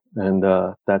bag. And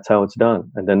that's how it's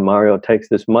done. And then Mario takes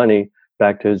this money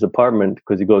back to his apartment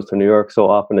because he goes to New York so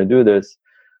often to do this.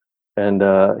 And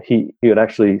he would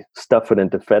actually stuff it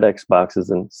into FedEx boxes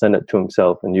and send it to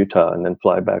himself in Utah and then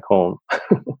fly back home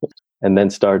and then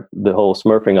start the whole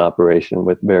smurfing operation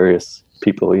with various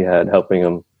people he had helping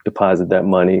him deposit that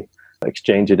money,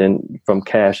 exchange it from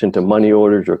cash into money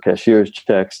orders or cashier's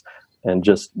checks, and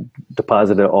just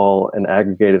deposit it all and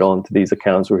aggregate it all into these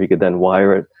accounts where he could then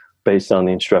wire it based on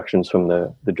the instructions from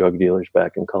the drug dealers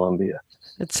back in Colombia.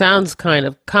 It sounds kind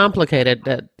of complicated.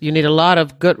 That you need a lot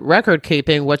of good record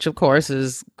keeping, which of course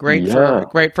is great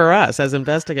for us as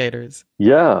investigators.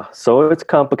 Yeah, so it's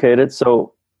complicated.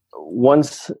 So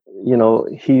once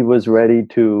he was ready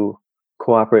to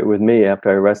cooperate with me after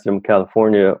I arrested him in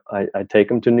California, I take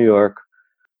him to New York.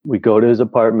 We go to his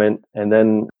apartment, and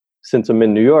then since I'm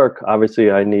in New York,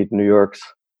 obviously I need New York's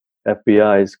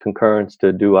FBI's concurrence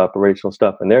to do operational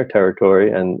stuff in their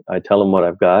territory, and I tell them what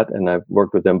I've got, and I've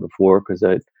worked with them before because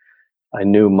I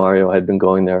knew Mario had been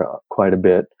going there quite a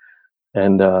bit,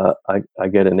 and I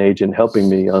get an agent helping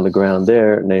me on the ground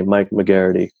there named Mike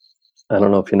McGarity. I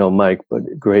don't know if you know Mike, but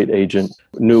great agent,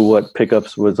 knew what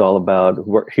pickups was all about.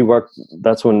 He worked,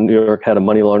 that's when New York had a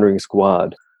money laundering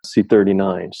squad,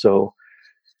 C-39. So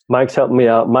Mike's helping me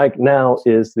out. Mike now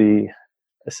is the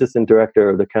assistant director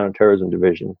of the counterterrorism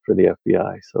division for the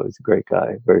FBI. So he's a great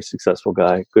guy, very successful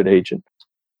guy, good agent.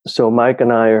 So Mike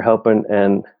and I are helping,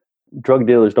 and drug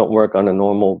dealers don't work on a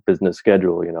normal business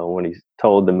schedule. When he's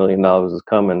told the $1 million is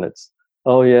coming, it's,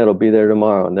 oh yeah, it'll be there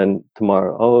tomorrow. And then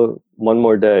tomorrow, oh, one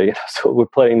more day. So we're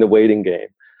playing the waiting game.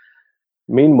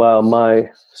 Meanwhile, my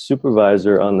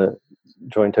supervisor on the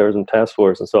Joint Terrorism Task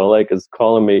Force in Salt Lake is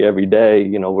calling me every day.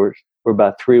 We're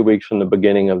about 3 weeks from the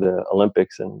beginning of the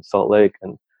Olympics in Salt Lake.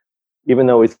 And even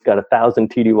though he's got 1,000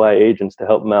 TDY agents to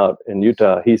help him out in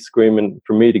Utah, he's screaming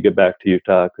for me to get back to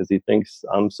Utah because he thinks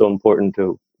I'm so important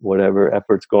to whatever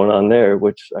efforts going on there,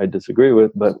 which I disagree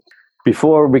with. But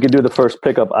before we could do the first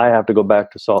pickup, I have to go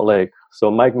back to Salt Lake.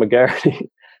 So Mike McGarity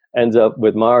ends up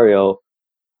with Mario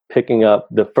picking up.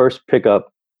 The first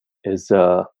pickup is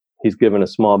he's given a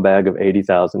small bag of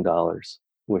 $80,000,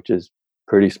 which is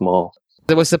pretty small.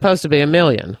 It was supposed to be $1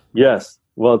 million. Yes.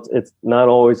 Well, it's not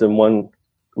always in one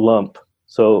lump.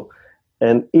 So,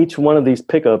 and each one of these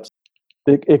pickups,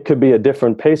 it could be a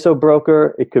different peso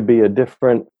broker. It could be a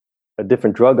different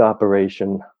drug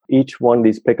operation. Each one of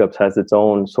these pickups has its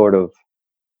own sort of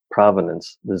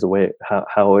provenance. There's a way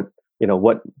how it,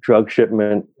 what drug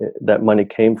shipment that money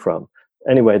came from.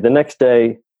 Anyway, the next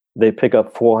day they pick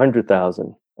up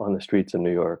 400,000 on the streets of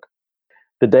New York.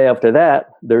 the day after that,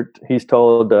 he's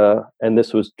told, and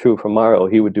this was true for Mario,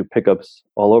 he would do pickups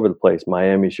all over the place,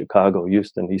 Miami, Chicago,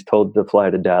 Houston. He's told to fly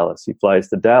to Dallas. He flies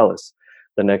to Dallas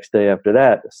the next day after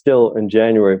that, still in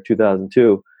January of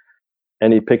 2002,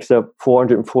 and he picks up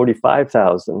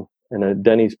 $445,000 in a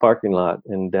Denny's parking lot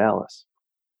in Dallas.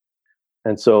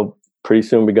 And so pretty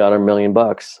soon we got our $1 million.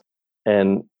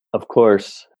 And of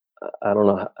course, I don't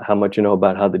know how much you know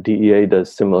about how the DEA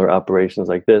does similar operations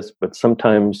like this, but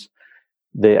sometimes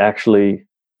they actually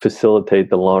facilitate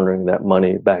the laundering of that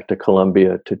money back to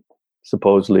Colombia to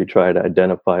supposedly try to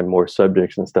identify more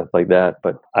subjects and stuff like that.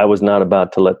 But I was not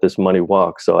about to let this money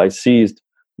walk. So I seized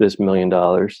this $1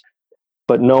 million.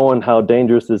 But knowing how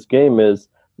dangerous this game is,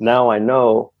 now I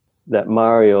know that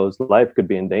Mario's life could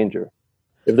be in danger.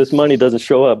 If this money doesn't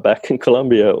show up back in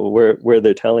Colombia where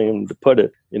they're telling him to put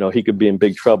it, he could be in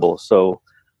big trouble. So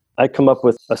I come up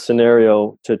with a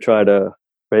scenario to try to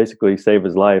basically save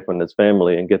his life and his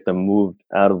family and get them moved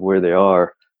out of where they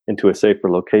are into a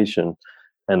safer location,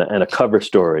 and a cover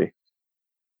story.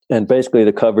 And basically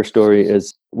the cover story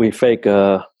is we fake,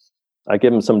 I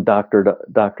give him some doctored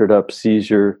up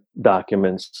seizure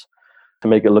documents to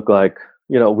make it look like,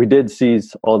 we did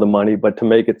seize all the money, but to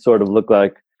make it sort of look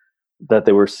like that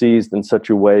they were seized in such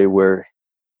a way where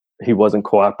he wasn't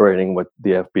cooperating with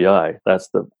the FBI. That's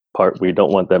the part we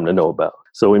don't want them to know about.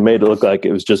 So we made it look like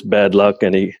it was just bad luck,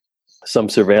 and some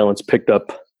surveillance picked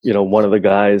up, one of the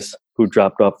guys who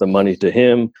dropped off the money to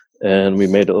him, and we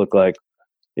made it look like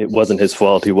it wasn't his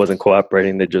fault. He wasn't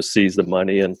cooperating. They just seized the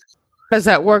money. And does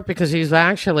that work? Because he's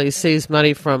actually seized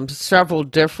money from several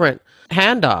different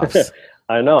handoffs.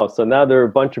 I know. So now there are a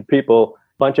bunch of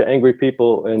angry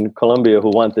people in Colombia who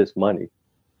want this money.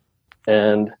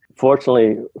 And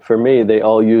fortunately for me, they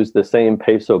all use the same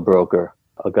peso broker,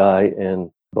 a guy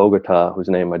in Bogota, whose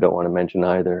name I don't want to mention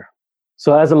either.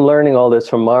 So as I'm learning all this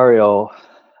from Mario,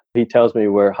 he tells me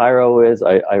where Jairo is.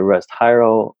 I arrest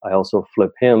Jairo. I also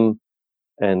flip him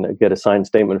and get a signed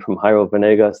statement from Jairo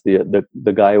Venegas,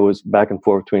 the guy who was back and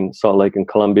forth between Salt Lake and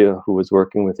Colombia, who was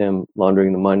working with him,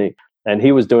 laundering the money. And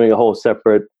he was doing a whole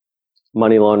separate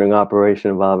money laundering operation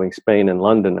involving Spain and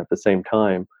London at the same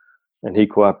time. And he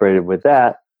cooperated with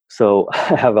that. So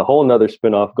I have a whole nother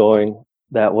spinoff going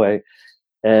that way.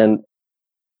 And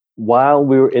while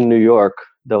we were in New York,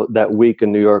 that week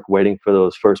in New York, waiting for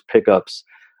those first pickups,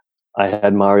 I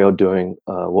had Mario doing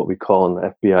what we call in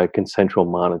the FBI consensual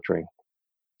monitoring,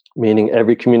 meaning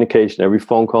every communication, every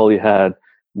phone call he had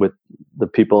with the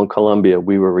people in Colombia,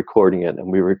 we were recording it.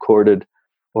 And we recorded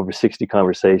over 60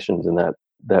 conversations in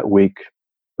that week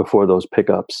before those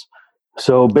pickups.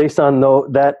 So based on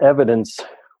that evidence,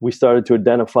 we started to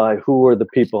identify who were the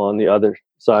people on the other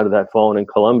side of that phone in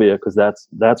Colombia, because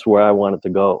that's where I wanted to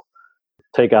go,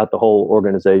 take out the whole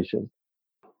organization.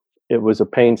 It was a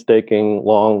painstaking,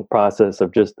 long process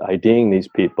of just IDing these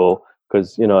people,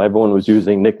 because everyone was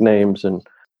using nicknames and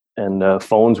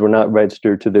phones were not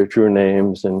registered to their true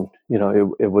names, and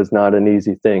it was not an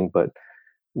easy thing. But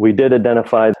we did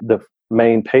identify the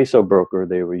main peso broker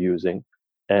they were using,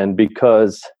 and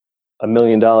because $1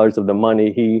 million of the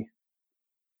money he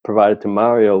provided to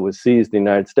Mario was seized in the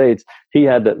United States, he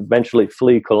had to eventually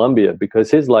flee Colombia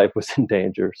because his life was in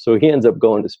danger. So he ends up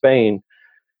going to Spain,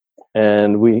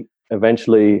 and we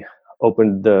eventually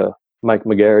Mike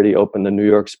McGarity opened the New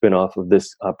York spinoff of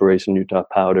this Operation Utah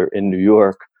Powder in New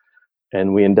York,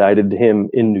 and we indicted him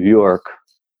in New York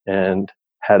and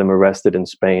had him arrested in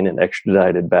Spain and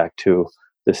extradited back to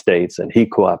the States, and he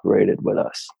cooperated with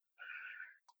us.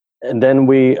 And then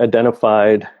we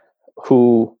identified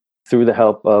who, through the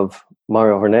help of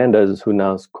Mario Hernandez, who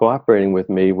now is cooperating with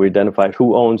me, we identified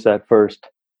who owns that first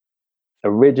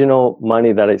original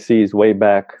money that I seized way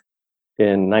back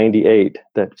in 98,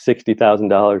 that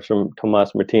 $60,000 from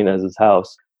Tomas Martinez's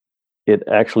house. It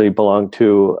actually belonged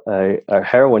to a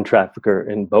heroin trafficker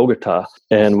in Bogota,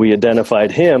 and we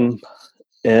identified him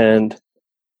and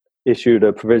issued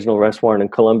a provisional arrest warrant in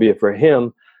Colombia for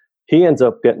him. He ends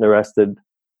up getting arrested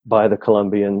by the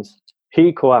Colombians.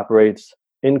 He cooperates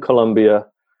in Colombia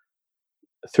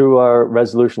through our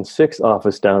Resolution 6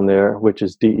 office down there, which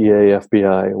is DEA,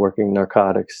 FBI, working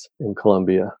narcotics in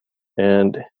Colombia.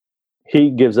 And he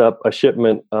gives up a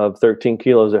shipment of 13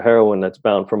 kilos of heroin that's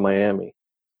bound from Miami.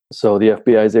 So the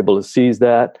FBI is able to seize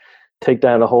that, take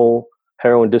down a whole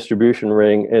heroin distribution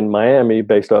ring in Miami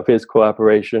based off his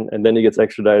cooperation, and then he gets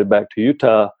extradited back to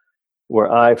Utah,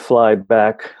 where I fly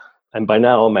back, and by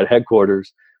now I'm at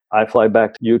headquarters. I fly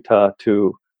back to Utah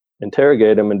to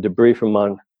interrogate him and debrief him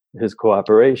on his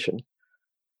cooperation.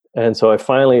 And so I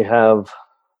finally have,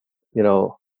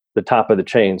 the top of the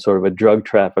chain, sort of a drug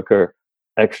trafficker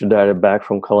extradited back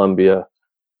from Colombia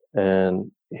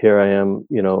And here I am,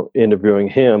 interviewing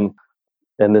him.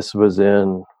 And this is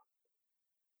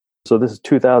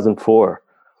 2004.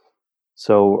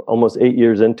 So almost 8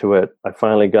 years into it, I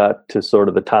finally got to sort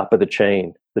of the top of the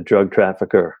chain, the drug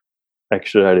trafficker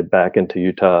extradited back into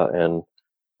Utah,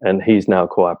 and he's now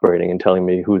cooperating and telling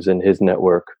me who's in his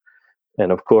network.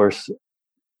 And of course,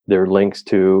 there are links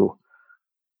to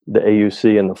the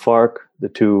AUC and the FARC, the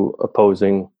two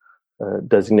opposing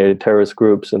designated terrorist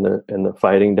groups in the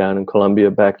fighting down in Colombia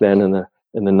back then in the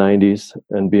 90s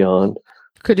and beyond.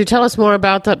 Could you tell us more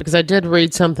about that? Because I did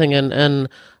read something in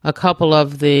a couple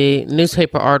of the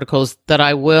newspaper articles that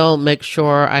I will make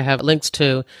sure I have links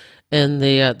to in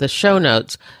the show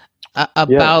notes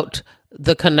about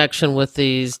the connection with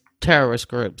these terrorist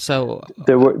groups. So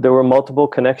there were multiple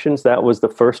connections. That was the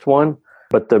first one,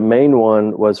 but the main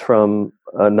one was from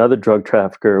another drug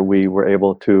trafficker we were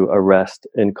able to arrest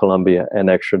in Colombia and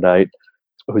extradite,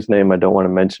 whose name I don't want to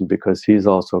mention because he's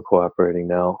also cooperating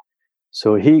now.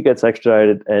 So he gets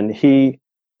extradited and he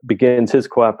begins his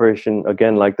cooperation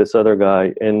again, like this other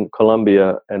guy in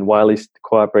Colombia. And while he's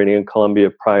cooperating in Colombia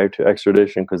prior to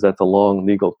extradition, because that's a long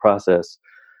legal process,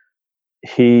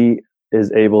 he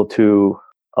is able to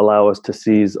allow us to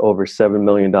seize over $7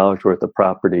 million worth of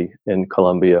property in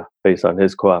Colombia based on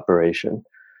his cooperation.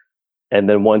 And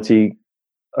then once he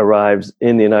arrives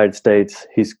in the United States,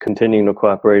 he's continuing to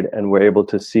cooperate, and we're able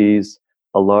to seize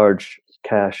a large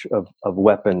cache of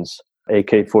weapons,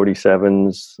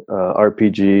 AK-47s,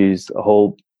 RPGs, a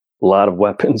whole lot of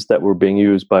weapons that were being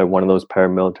used by one of those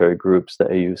paramilitary groups, the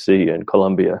AUC in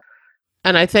Colombia.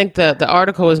 And I think that the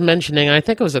article was mentioning, I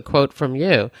think it was a quote from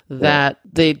you, that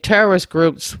the terrorist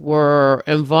groups were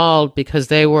involved because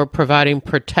they were providing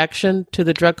protection to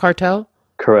the drug cartel?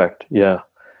 Correct, yeah.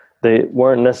 They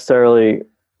weren't necessarily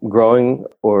growing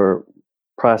or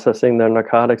processing their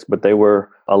narcotics, but they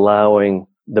were allowing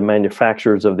the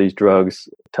manufacturers of these drugs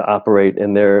to operate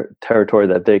in their territory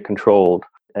that they controlled,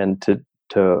 and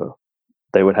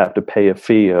they would have to pay a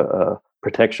fee, a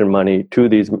protection money to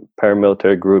these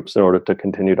paramilitary groups in order to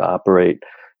continue to operate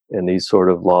in these sort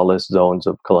of lawless zones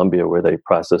of Colombia where they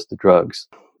process the drugs.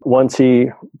 Once he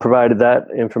provided that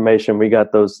information, we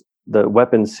got the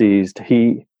weapons seized.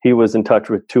 He was in touch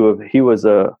with he was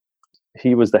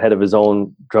the head of his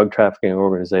own drug trafficking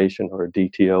organization, or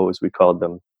DTO as we called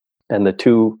them. And the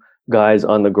two guys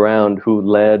on the ground who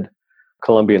led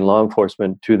Colombian law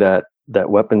enforcement to that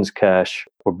weapons cache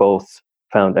were both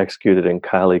found executed in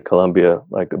Cali, Colombia,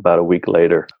 like about a week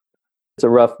later. It's a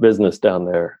rough business down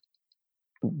there,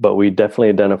 but we definitely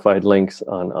identified links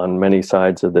on many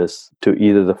sides of this to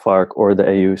either the FARC or the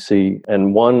AUC.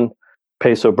 And one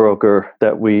peso broker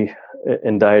that we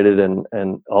indicted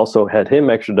and also had him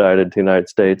extradited to the United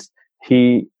States,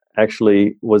 he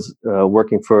actually was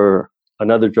working for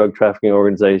another drug trafficking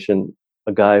organization,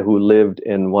 a guy who lived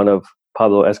in one of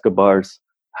Pablo Escobar's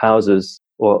houses,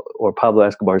 or Pablo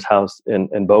Escobar's house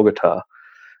in Bogota.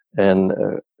 And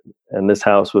this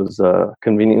house was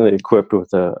conveniently equipped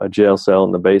with a jail cell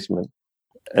in the basement.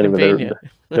 Anyway,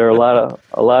 there are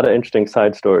a lot of interesting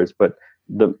side stories, but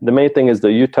the main thing is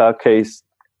the Utah case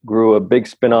grew a big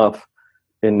spinoff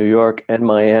in New York and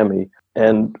Miami.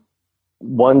 And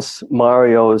once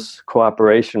Mario's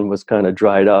cooperation was kind of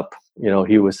dried up,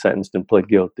 he was sentenced and pled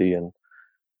guilty, and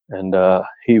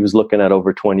he was looking at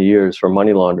over 20 years for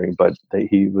money laundering, but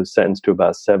he was sentenced to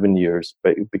about 7 years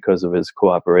because of his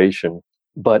cooperation.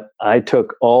 But I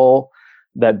took all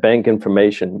that bank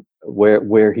information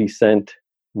where he sent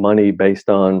money based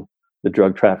on the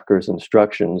drug trafficker's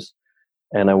instructions,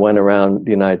 and I went around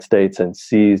the United States and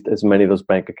seized as many of those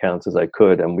bank accounts as I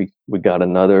could, and we got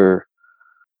another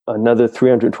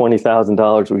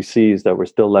 $320,000 we seized that were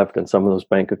still left in some of those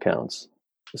bank accounts.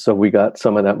 So we got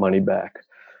some of that money back.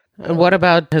 And what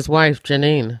about his wife,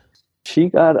 Janine? She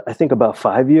got, I think, about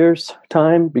 5 years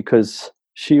time because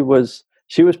she was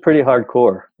pretty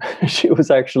hardcore. She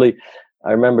was actually,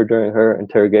 I remember during her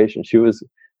interrogation, she was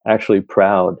actually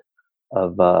proud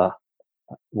of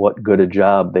what good a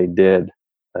job they did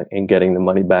in getting the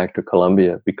money back to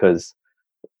Colombia, because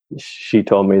she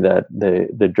told me that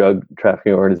the drug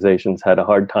trafficking organizations had a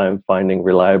hard time finding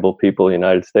reliable people in the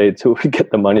United States who would get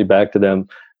the money back to them,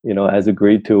 as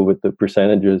agreed to, with the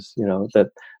percentages, that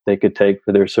they could take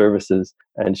for their services.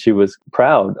 And she was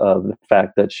proud of the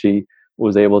fact that she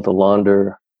was able to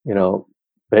launder,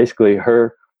 basically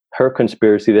her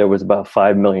conspiracy there was about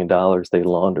 $5 million they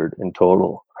laundered in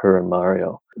total, her and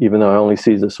Mario. Even though I only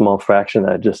seized a small fraction,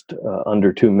 that just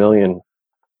under 2 million,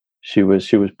 she was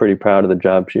pretty proud of the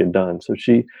job she had done. So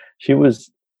she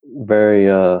was very,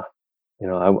 I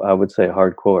would say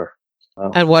hardcore.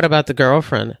 And what about the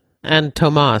girlfriend and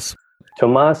Tomas?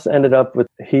 Tomas ended up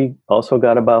he also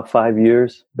got about 5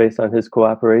 years based on his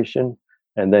cooperation.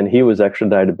 And then he was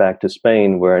extradited back to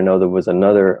Spain, where I know there was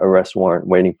another arrest warrant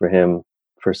waiting for him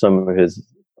for some of his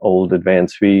old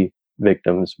advance fee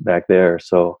victims back there.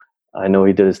 So I know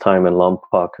he did his time in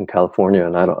Lompoc in California,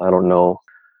 and I don't know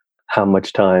how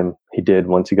much time he did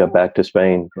once he got back to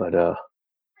Spain. But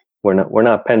we're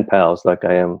not pen pals like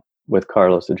I am with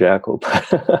Carlos the Jackal.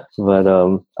 But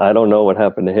I don't know what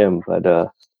happened to him.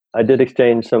 But I did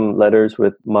exchange some letters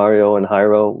with Mario and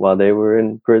Jairo while they were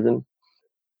in prison.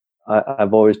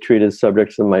 I've always treated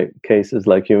subjects in my cases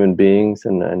like human beings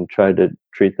and tried to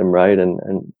treat them right.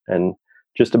 And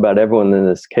just about everyone in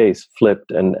this case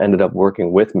flipped and ended up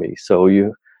working with me. So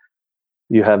you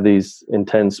have these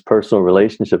intense personal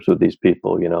relationships with these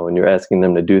people, and you're asking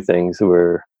them to do things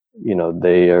where,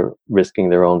 they are risking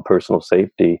their own personal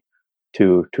safety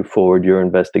to forward your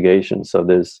investigation. So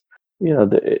there's,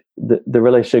 the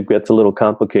relationship gets a little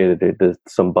complicated. There's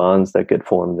some bonds that get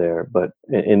formed there, but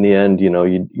in the end,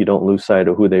 you don't lose sight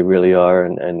of who they really are.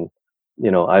 And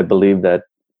I believe that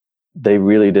they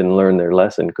really didn't learn their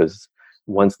lesson, because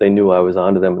once they knew I was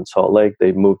onto them in Salt Lake,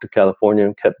 they moved to California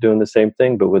and kept doing the same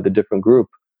thing, but with a different group.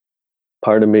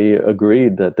 Part of me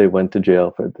agreed that they went to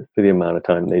jail for the amount of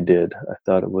time they did. I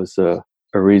thought it was a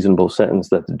reasonable sentence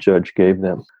that the judge gave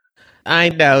them. I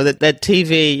know that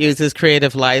TV uses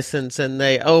creative license and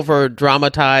they over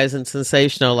dramatize and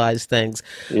sensationalize things.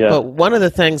 Yeah. But one of the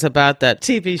things about that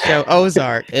TV show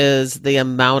Ozark is the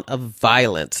amount of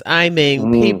violence. I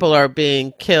mean, people are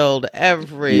being killed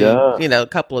every,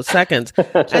 couple of seconds.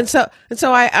 and so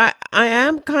I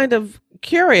am kind of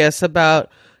curious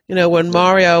about, when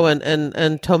Mario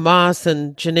and Tomas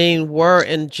and Janine were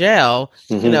in jail,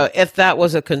 if that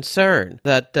was a concern,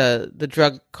 that the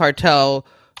drug cartel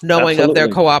knowing Absolutely. of their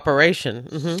cooperation.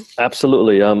 Mm-hmm.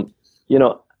 Absolutely.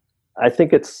 I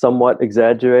think it's somewhat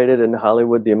exaggerated in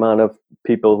Hollywood, the amount of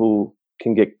people who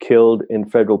can get killed in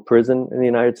federal prison in the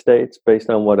United States based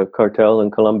on what a cartel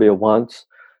in Colombia wants.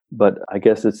 But I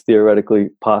guess it's theoretically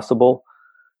possible.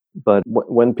 But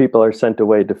when people are sent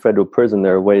away to federal prison,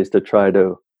 there are ways to try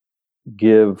to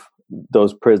give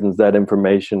those prisons that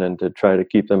information and to try to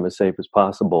keep them as safe as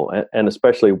possible. And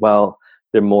especially while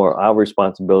they're more our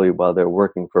responsibility while they're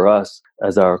working for us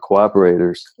as our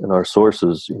cooperators and our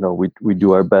sources. We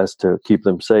do our best to keep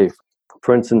them safe.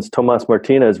 For instance, Tomas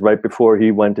Martinez, right before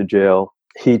he went to jail,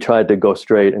 he tried to go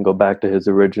straight and go back to his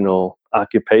original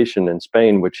occupation in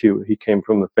Spain, which he came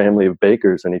from a family of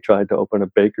bakers, and he tried to open a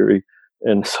bakery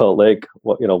in Salt Lake,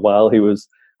 while he was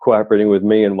cooperating with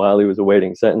me and while he was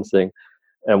awaiting sentencing.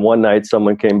 And one night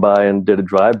someone came by and did a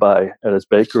drive-by at his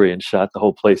bakery and shot the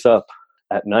whole place up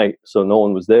at night. So no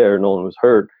one was there, no one was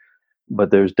hurt,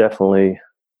 but there's definitely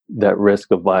that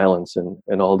risk of violence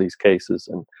in all these cases.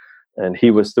 And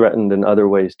he was threatened in other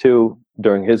ways too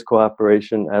during his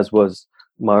cooperation, as was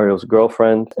Mario's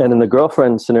girlfriend. And in the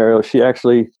girlfriend scenario, she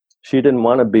didn't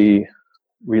want to be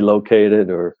relocated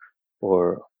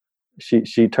or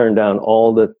she turned down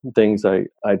all the things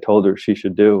I told her she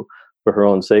should do for her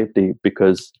own safety,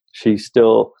 because she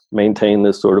still maintained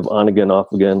this sort of on again, off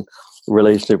again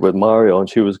relationship with Mario, and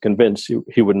she was convinced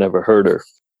he would never hurt her.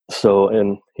 So,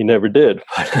 and he never did.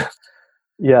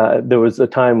 Yeah, there was a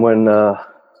time when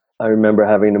I remember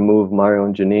having to move Mario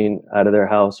and Janine out of their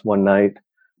house one night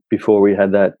before we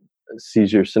had that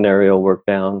seizure scenario worked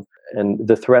down, and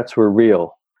the threats were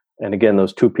real. And again,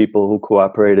 those two people who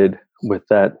cooperated with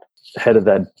that head of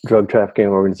that drug trafficking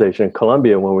organization in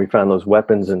Colombia, when we found those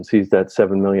weapons and seized that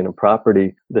 $7 million in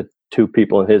property, the two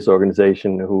people in his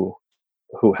organization who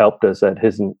helped us at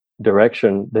his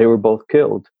direction, they were both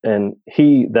killed. And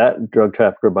that drug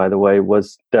trafficker, by the way,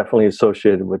 was definitely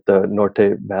associated with the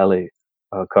Norte Valley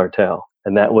cartel.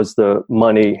 And that was the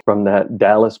money from that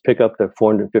Dallas pickup, the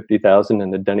 $450,000 in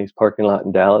the Denny's parking lot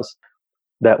in Dallas.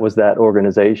 That was that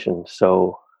organization.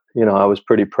 So, I was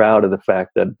pretty proud of the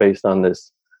fact that based on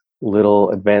this little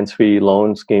advance fee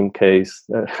loan scheme case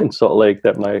in Salt Lake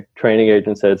that my training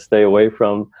agent said stay away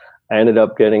from, I ended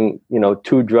up getting,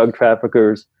 2 drug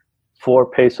traffickers, 4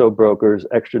 peso brokers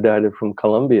extradited from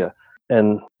Colombia.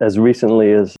 And as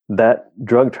recently as that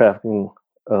drug trafficking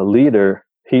leader,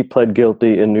 he pled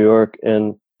guilty in New York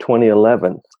in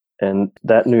 2011. And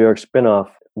that New York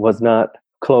spinoff was not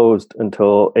closed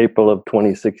until April of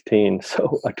 2016.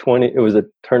 So it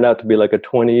turned out to be like a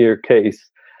 20-year case.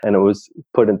 And it was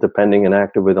put into pending and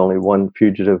active with only one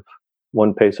fugitive,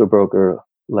 1 peso broker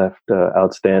left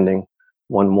outstanding,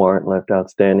 1 warrant left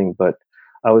outstanding. But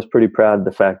I was pretty proud of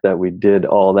the fact that we did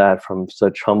all that from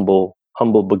such humble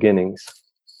beginnings.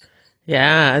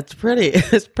 Yeah, it's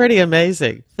pretty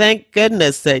amazing. Thank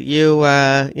goodness that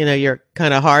you're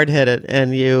kind of hard-headed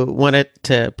and you wanted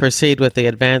to proceed with the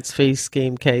advance fee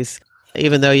scheme case,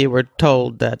 even though you were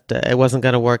told that it wasn't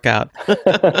going to work out.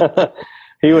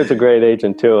 He was a great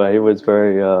agent too. He was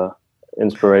very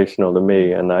inspirational to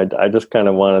me, and I just kind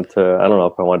of wanted to. I don't know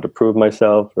if I wanted to prove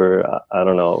myself, or I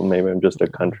don't know. Maybe I'm just a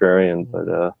contrarian,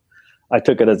 but I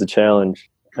took it as a challenge,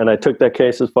 and I took that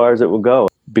case as far as it would go.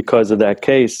 Because of that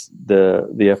case, the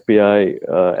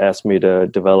FBI asked me to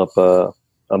develop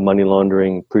a money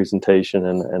laundering presentation,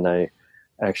 and I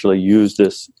actually used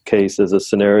this case as a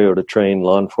scenario to train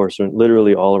law enforcement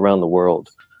literally all around the world.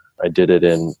 I did it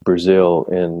in Brazil,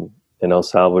 in El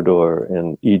Salvador,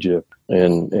 in Egypt,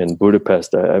 in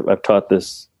Budapest. I've taught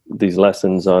these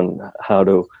lessons on how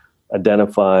to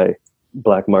identify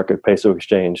black market peso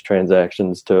exchange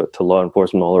transactions to law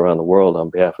enforcement all around the world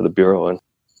on behalf of the Bureau. And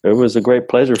it was a great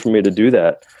pleasure for me to do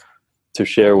that, to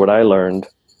share what I learned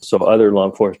so other law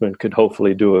enforcement could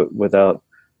hopefully do it without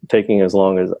taking as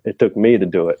long as it took me to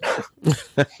do it.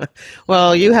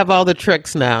 Well, you have all the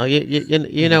tricks now.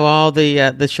 You know all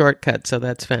the shortcuts, so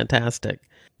that's fantastic.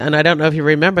 And I don't know if you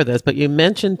remember this, but you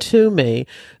mentioned to me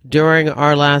during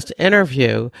our last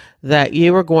interview that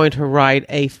you were going to write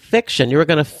a fiction. You were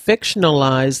going to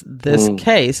fictionalize this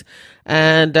case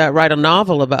and write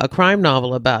a crime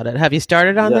novel about it. Have you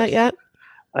started on that yet?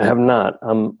 I have not.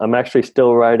 I'm actually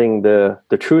still writing the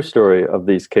true story of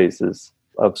these cases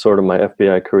of sort of my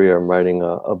FBI career. I'm writing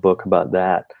a book about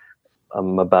that.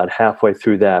 I'm about halfway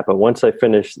through that. But once I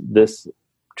finish this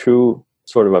true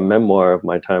sort of a memoir of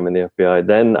my time in the FBI,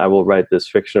 then I will write this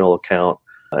fictional account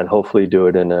and hopefully do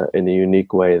it in a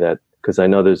unique way, that because I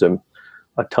know there's a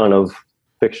ton of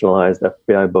fictionalized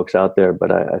FBI books out there,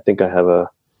 but I think I have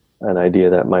an idea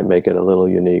that might make it a little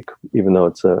unique, even though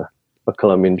it's a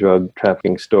Colombian drug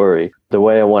trafficking story. The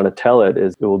way I want to tell it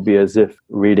is it will be as if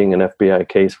reading an FBI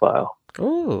case file.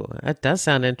 Ooh, that does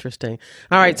sound interesting.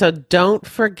 All right, so don't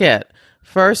forget,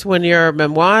 first when your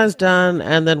memoir is done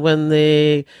and then when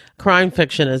the crime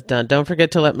fiction is done, don't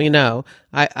forget to let me know.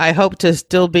 I hope to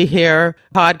still be here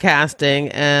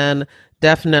podcasting, and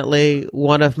definitely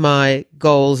one of my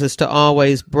goals is to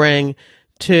always bring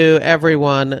to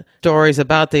everyone stories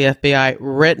about the FBI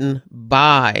written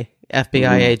by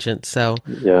FBI agents. So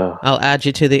yeah, I'll add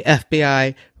you to the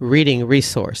FBI reading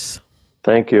resource.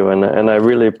 Thank you. And I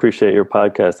really appreciate your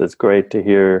podcast. It's great to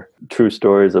hear true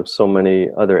stories of so many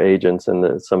other agents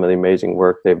and some of the amazing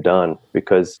work they've done,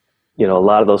 because, a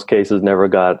lot of those cases never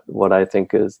got what I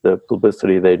think is the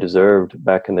publicity they deserved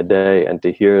back in the day. And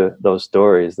to hear those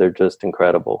stories, they're just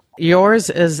incredible.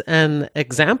 Yours is an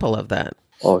example of that.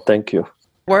 Oh, thank you.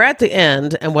 We're at the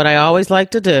end, and what I always like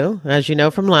to do, as you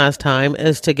know from last time,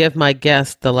 is to give my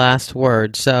guest the last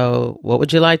word. So what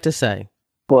would you like to say?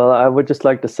 Well, I would just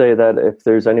like to say that if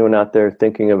there's anyone out there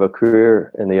thinking of a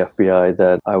career in the FBI,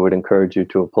 that I would encourage you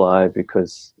to apply,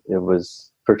 because it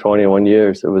was, for 21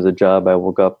 years, it was a job I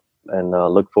woke up and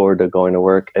look forward to going to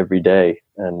work every day.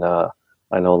 And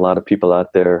I know a lot of people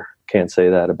out there can't say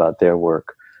that about their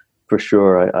work. For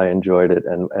sure, I enjoyed it.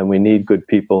 And we need good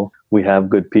people. We have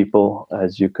good people,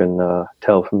 as you can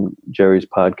tell from Jerry's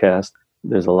podcast.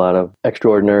 There's a lot of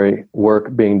extraordinary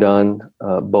work being done,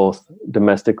 both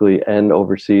domestically and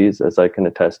overseas, as I can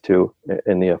attest to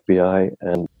in the FBI.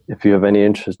 And if you have any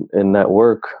interest in that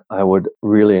work, I would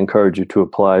really encourage you to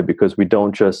apply, because we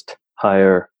don't just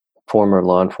hire former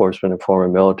law enforcement and former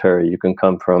military. You can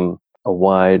come from a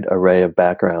wide array of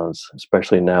backgrounds,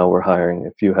 especially now we're hiring.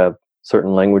 If you have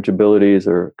certain language abilities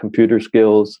or computer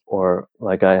skills, or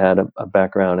like I had a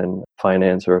background in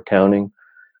finance or accounting,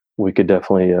 we could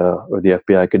definitely, or the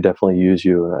FBI could definitely use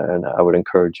you, and I would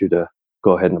encourage you to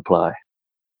go ahead and apply.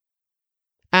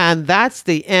 And that's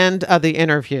the end of the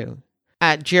interview.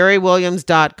 At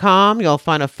jerrywilliams.com, you'll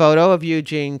find a photo of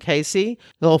Eugene Casey.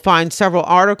 You'll find several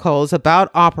articles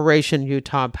about Operation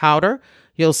Utah Powder.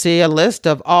 You'll see a list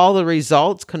of all the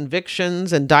results,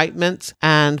 convictions, indictments,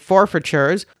 and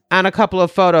forfeitures, and a couple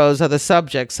of photos of the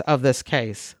subjects of this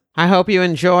case. I hope you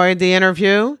enjoyed the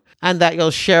interview, and that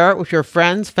you'll share it with your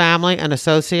friends, family, and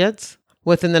associates.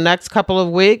 Within the next couple of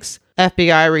weeks,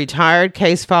 FBI Retired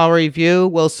Case File Review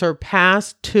will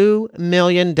surpass 2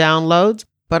 million downloads,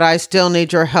 but I still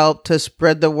need your help to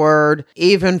spread the word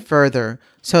even further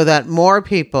so that more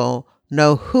people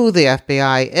know who the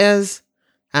FBI is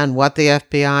and what the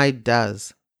FBI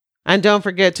does. And don't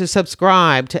forget to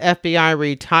subscribe to FBI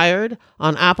Retired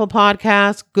on Apple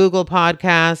Podcasts, Google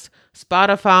Podcasts,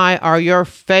 Spotify, or your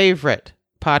favorite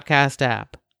podcast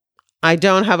app. I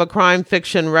don't have a crime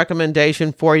fiction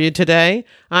recommendation for you today.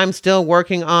 I'm still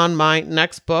working on my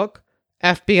next book,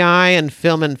 FBI and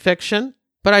film and fiction.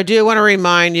 But I do want to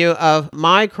remind you of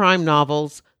my crime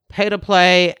novels, Pay to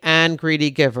Play and Greedy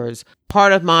Givers,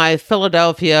 part of my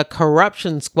Philadelphia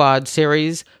Corruption Squad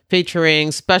series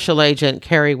featuring Special Agent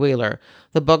Carrie Wheeler.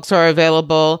 The books are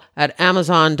available at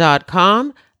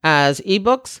Amazon.com as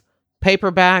ebooks,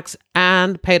 paperbacks,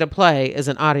 and Pay to Play is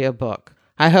an audiobook.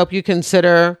 I hope you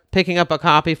consider picking up a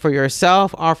copy for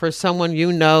yourself or for someone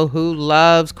you know who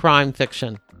loves crime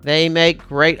fiction. They make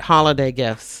great holiday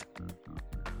gifts.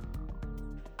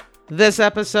 This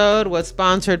episode was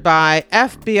sponsored by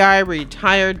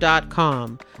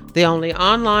FBIRetired.com, the only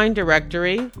online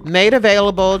directory made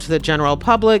available to the general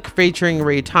public featuring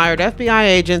retired FBI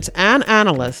agents and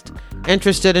analysts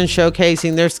interested in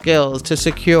showcasing their skills to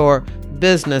secure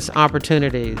business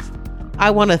opportunities. I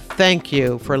want to thank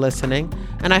you for listening,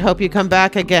 and I hope you come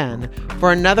back again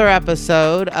for another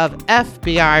episode of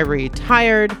FBI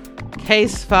Retired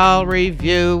Case File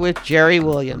Review with Jerry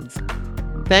Williams.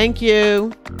 Thank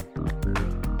you.